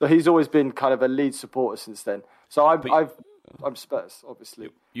 So he's always been kind of a Leeds supporter since then. So I'm Spurs, obviously.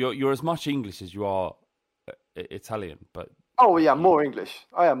 You're as much English as you are Italian, but oh yeah, more English.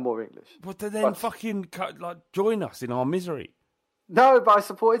 I am more English. But then fucking join us in our misery. No, but I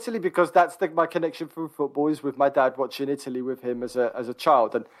support Italy because that's my connection through football is with my dad watching Italy with him as a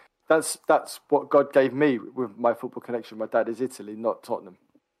child, and that's what God gave me with my football connection. My dad is Italy, not Tottenham.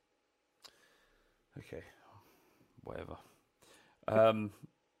 Okay, whatever.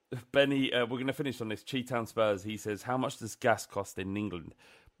 Benny, we're going to finish on this. Cheetown Spurs. He says, "How much does gas cost in England?"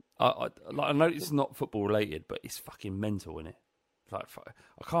 I know it's not football related, but it's fucking mental, isn't it? Like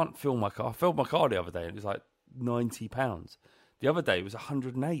I can't fill my car. I filled my car the other day, and it was like £90. The other day it was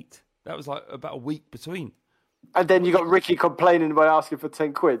 108. That was like about a week between. And then you got Ricky complaining about asking for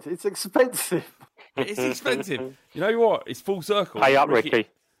 10 quid. It's expensive. It's expensive. You know what? It's full circle. Pay up, Ricky.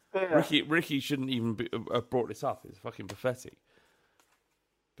 Yeah. Ricky shouldn't even have brought this up. It's fucking pathetic.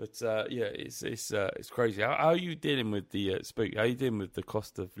 But it's crazy. How are you dealing with the spook? How are you dealing with the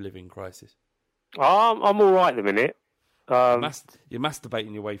cost of living crisis? I'm all right at the minute. You're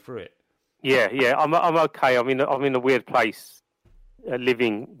masturbating your way through it. Yeah. I'm okay. I'm in a weird place.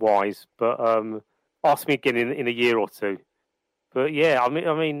 Living wise, but ask me again in a year or two. But yeah, I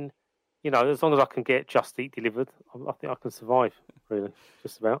mean, as long as I can get Just Eat delivered, I think I can survive. Really,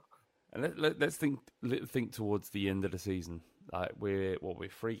 just about. And let's think towards the end of the season. Like we're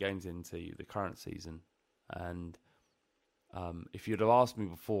 3 games into the current season, and if you'd have asked me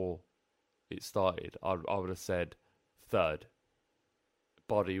before it started, I would have said 3rd.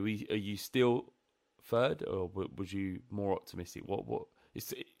 Body, are you still 3rd, or was you more optimistic? What?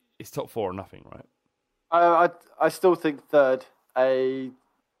 It's top 4 or nothing, right? I still think 3rd.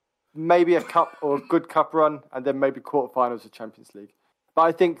 Maybe a cup or a good cup run, and then maybe quarterfinals of Champions League. But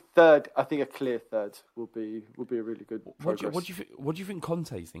I think 3rd. I think a clear 3rd will be a really good progress. What do you think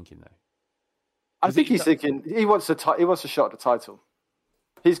Conte's thinking though? I think he's thinking he wants a shot at the title.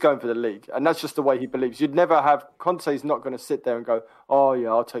 He's going for the league, and that's just the way he believes. You'd never have Conte's not going to sit there and go, "Oh yeah,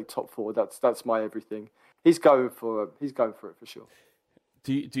 I'll take top 4. That's my everything." He's going for it for sure.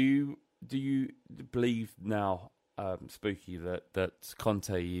 Do you believe now, Spooky, that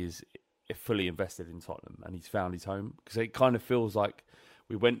Conte is fully invested in Tottenham and he's found his home, because it kind of feels like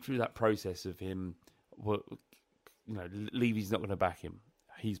we went through that process of him. Well, Levy's not going to back him.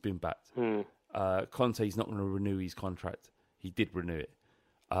 He's been backed. Conte's not going to renew his contract. He did renew it.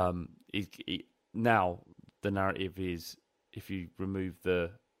 Now the narrative is, if you remove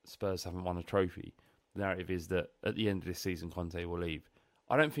the Spurs haven't won a trophy, the narrative is that at the end of this season Conte will leave.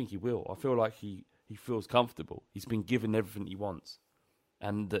 I don't think he will. I feel like he feels comfortable. He's been given everything he wants,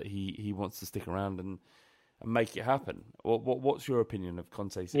 and that he wants to stick around and make it happen. What's your opinion of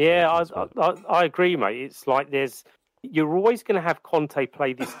Conte's situation? Yeah, I agree, mate. It's like you're always going to have Conte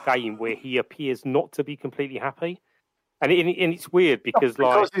play this game where he appears not to be completely happy, and it's weird because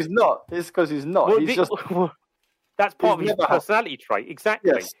he's not. It's because he's not. Well, that's part of his personality trait,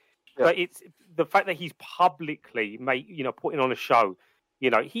 exactly. Yes. Yeah. But it's the fact that he's publicly putting on a show.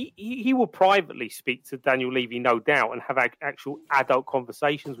 He will privately speak to Daniel Levy, no doubt, and have actual adult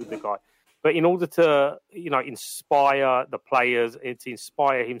conversations with the guy. But in order to, inspire the players and to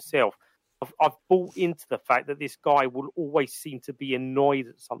inspire himself, I've bought into the fact that this guy will always seem to be annoyed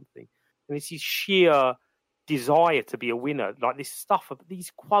at something. And it's his sheer desire to be a winner. Like this stuff,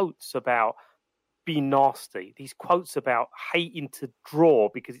 these quotes about being nasty, these quotes about hating to draw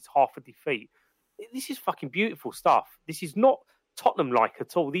because it's half a defeat. This is fucking beautiful stuff. This is not Tottenham-like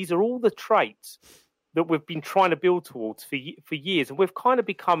at all. These are all the traits that we've been trying to build towards for years. And we've kind of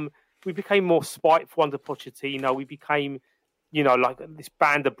we became more spiteful under Pochettino. We became, like this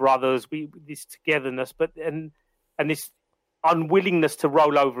band of brothers, this togetherness, and this unwillingness to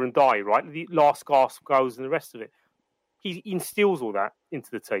roll over and die, right? The last gasp goes and the rest of it. He instills all that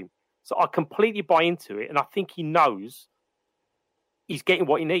into the team. So I completely buy into it. And I think he knows he's getting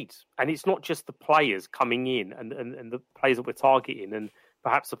what he needs. And it's not just the players coming in and the players that we're targeting and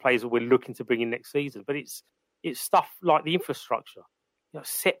perhaps the players that we're looking to bring in next season, but it's stuff like the infrastructure.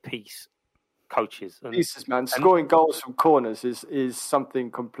 Set piece coaches. Pieces, man. Scoring goals from corners is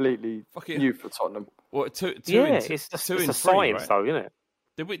something completely new for Tottenham. Well, it's a science, right? Though, isn't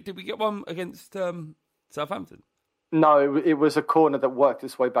it? Did we get one against Southampton? No, it was a corner that worked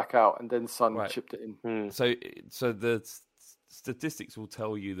its way back out, and then Son chipped it in. So the statistics will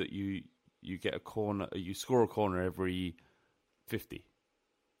tell you that you get a corner, you score a corner every 50.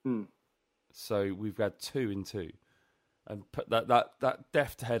 So we've had 2 in 2. And put that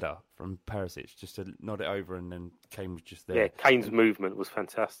deft header from Perisic just to nod it over, and then Kane was just there. Yeah, Kane's movement was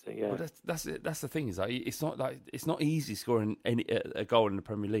fantastic. Yeah, well, that's the thing, is it's not easy scoring a goal in the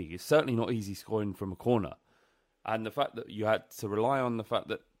Premier League. It's certainly not easy scoring from a corner, and the fact that you had to rely on the fact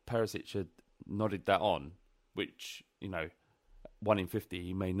that Perisic had nodded that on, which 1 in 50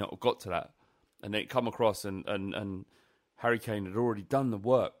 he may not have got to that, and then it come across and Harry Kane had already done the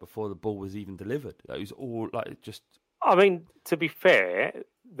work before the ball was even delivered. It was all just. I mean, to be fair,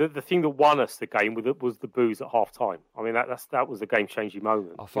 the thing that won us the game was the boos at half time. I mean, that was a game changing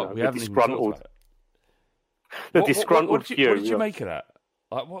moment. I thought we haven't even talked about it. The disgruntled few. What did you make of that?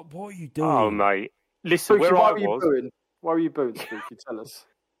 Like, what are you doing? Oh, mate, listen, Spooky, why were you booing, Spooky? Tell us.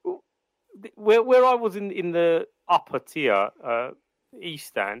 Where I was in the upper tier east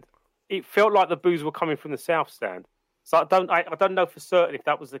stand, it felt like the boos were coming from the south stand. So I don't know for certain if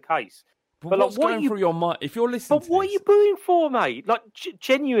that was the case. But what's going through your mind? If you're listening to what are you booing for, mate? Like,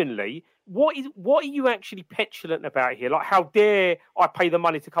 genuinely, what are you actually petulant about here? Like, how dare I pay the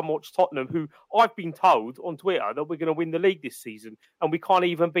money to come watch Tottenham, who I've been told on Twitter that we're going to win the league this season, and we can't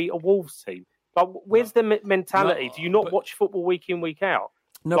even beat a Wolves team? Like, where's the mentality? Do you not watch football week in, week out?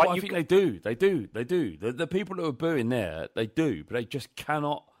 No, but I think they do. They do. The people who are booing there, they do, but they just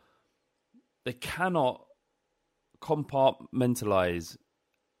cannot. They cannot compartmentalise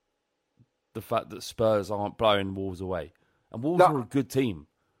the fact that Spurs aren't blowing Wolves away. And Wolves are a good team.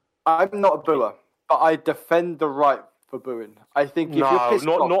 I'm not a booer, but I defend the right for booing. I think if you're pissed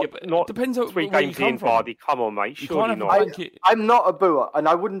off... Not depends on 3 games in, Vardy. Come on, mate. Surely not. I'm not a booer, and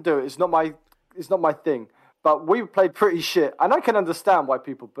I wouldn't do it. It's not my thing. But we played pretty shit, and I can understand why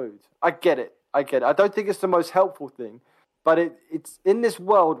people booed. I get it. I don't think it's the most helpful thing, but it's in this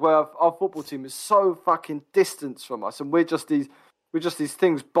world where our football team is so fucking distant from us, and we're just these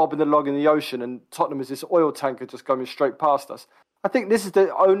things bobbing along in the ocean, and Tottenham is this oil tanker just going straight past us. I think this is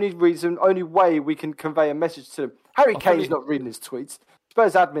the only way we can convey a message to them. Harry Kane's not reading his tweets.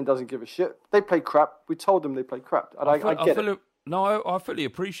 Spurs admin doesn't give a shit. They play crap. We told them they play crap. And I get it. No, I fully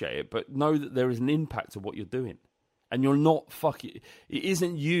appreciate it, but know that there is an impact to what you're doing. And you're not fucking... It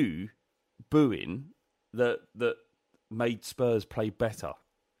isn't you booing that made Spurs play better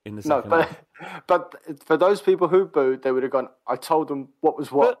in the second half. But for those people who booed, they would have gone, I told them what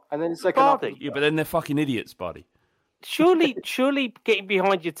was what. And then the second half... Yeah, but then they're fucking idiots, buddy. surely getting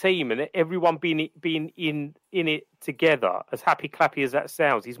behind your team and everyone being in it together, as happy clappy as that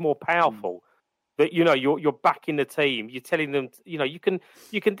sounds, is more powerful. That you're backing the team. You're telling them, you can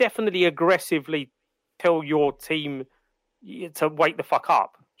definitely aggressively tell your team to wake the fuck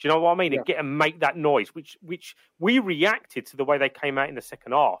up. Do you know what I mean? Yeah. And make that noise, which we reacted to the way they came out in the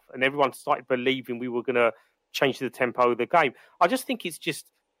second half, and everyone started believing we were going to change the tempo of the game. I just think it's just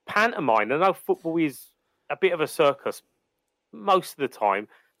pantomime. I know football is a bit of a circus most of the time,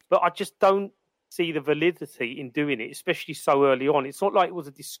 but I just don't see the validity in doing it, especially so early on. It's not like it was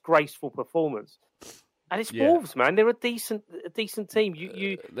a disgraceful performance. And it's Wolves, man. They're a decent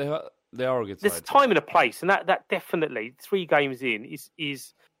team. They are a good side. There's a time and a place, and that definitely 3 games in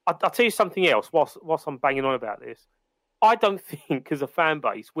is. I'll tell you something else. Whilst I'm banging on about this, I don't think as a fan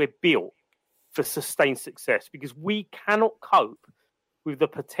base we're built for sustained success, because we cannot cope with the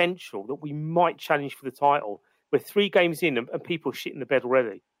potential that we might challenge for the title. We're 3 games in and people shit in the bed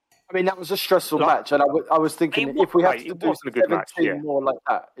already. I mean, that was a stressful match, and I was thinking if we have to do 17 more like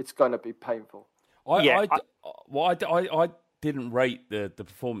that, it's going to be painful. I didn't rate the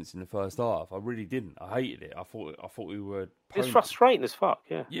performance in the first half. I really didn't. I hated it. I thought we were. It's frustrating as fuck.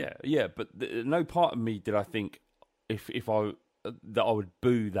 Yeah. But no part of me did I think that I would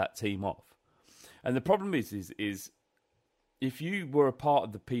boo that team off. And the problem is if you were a part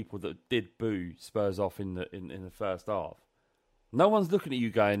of the people that did boo Spurs off in the first half, no one's looking at you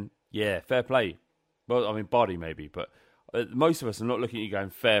going, yeah, fair play. Well, I mean, Bardi maybe, but most of us are not looking at you going,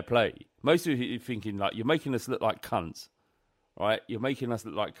 fair play. Most of you are thinking, like, you're making us look like cunts, right? You're making us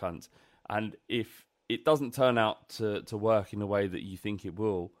look like cunts. And if it doesn't turn out to work in the way that you think it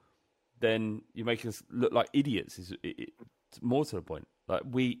will, then you're making us look like idiots. It's more to the point. Like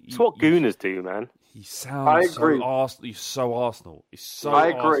it's what Gooners do, man. You sound so Arsenal. You're so Arsenal. It's so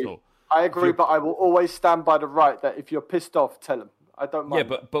Arsenal. I agree, but I will always stand by the right that if you're pissed off, tell them. I don't mind.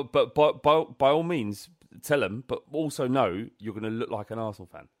 Yeah, but by all means, tell them. But also know you're going to look like an Arsenal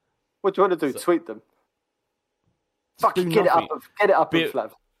fan. What do you want to do? Tweet them. Fucking get it up,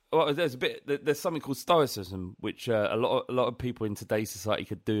 Flav. Well, there's something called stoicism, which a lot of people in today's society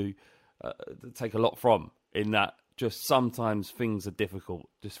could do, take a lot from. In that, just sometimes things are difficult.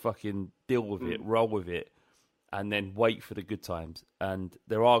 Just fucking deal with it, roll with it, and then wait for the good times. And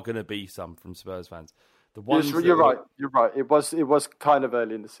there are going to be some from Spurs fans. The ones you're right. It was kind of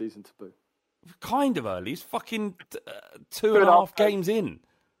early in the season to boo. Kind of early. It's fucking 2.5 games in.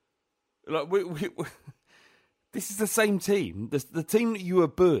 Like this is the same team. The team that you were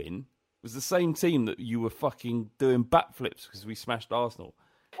booing was the same team that you were fucking doing backflips because we smashed Arsenal.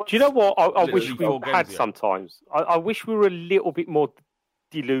 Do you know what I wish we had sometimes? I wish we were a little bit more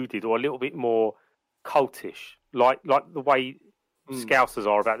deluded or a little bit more cultish, like the way Scousers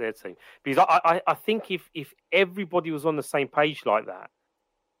are about their team. Because I think if everybody was on the same page like that,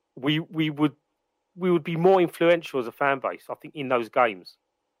 we would be more influential as a fan base, I think, in those games.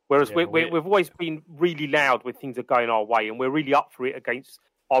 Whereas we've always been really loud when things are going our way, and we're really up for it against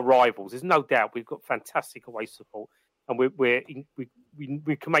our rivals. There's no doubt we've got fantastic away support, and we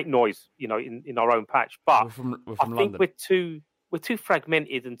can make noise, in our own patch. But we're from I think London. we're too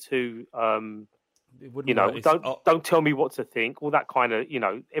fragmented and too don't tell me what to think. All that kind of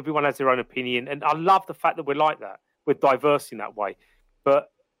everyone has their own opinion, and I love the fact that we're like that. We're diverse in that way,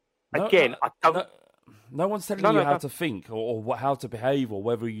 but again, I don't. No one's telling you how to think or how to behave or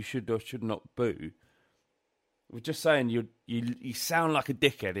whether you should or should not boo. We're just saying you sound like a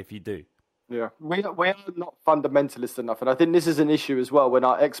dickhead if you do. Yeah, we are not fundamentalist enough, and I think this is an issue as well. When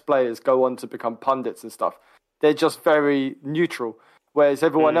our ex-players go on to become pundits and stuff, they're just very neutral, whereas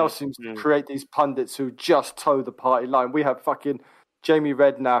everyone else seems to create these pundits who just toe the party line. We have fucking Jamie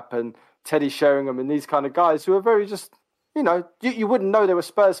Redknapp and Teddy Sheringham and these kind of guys who are very just... you wouldn't know they were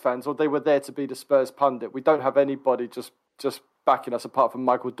Spurs fans or they were there to be the Spurs pundit. We don't have anybody just backing us apart from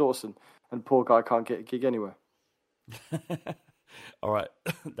Michael Dawson, and poor guy can't get a gig anywhere. All right,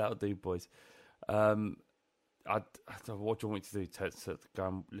 that'll do, boys. What do you want me to do? To go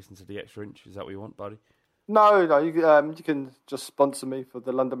and listen to the extra inch? Is that what you want, buddy? No. You can just sponsor me for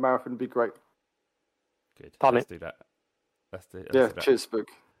the London Marathon. It'd be great. Good. Let's do that. Let's do that. Cheers, Spook.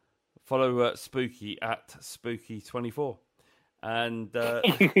 Follow Spooky at Spooky24. And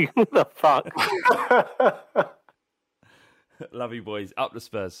what the fuck? Love you, boys. Up the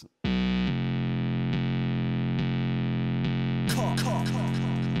Spurs.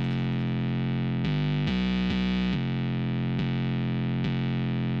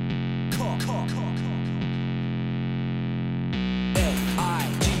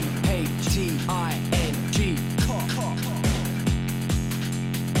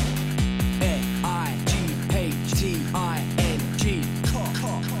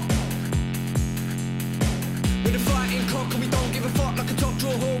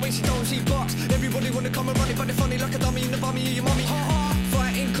 wanna come and run it, but they're funny like a dummy in the bummy of your mummy.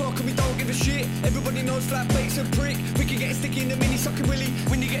 Fighting cock and we don't give a shit. Everybody knows flat bait's a prick. We can get sticky in the mini, sucking willy.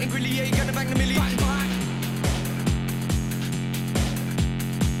 When you're getting grilly, yeah, you're gonna bang the milli. Bang, bang.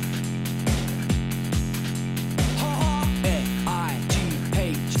 F-I-G-H-T-I-N-G.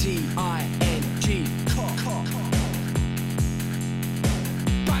 Cock, cock, cock.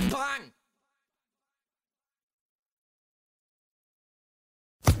 Bang, bang.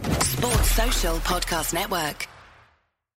 Sports Social Podcast Network.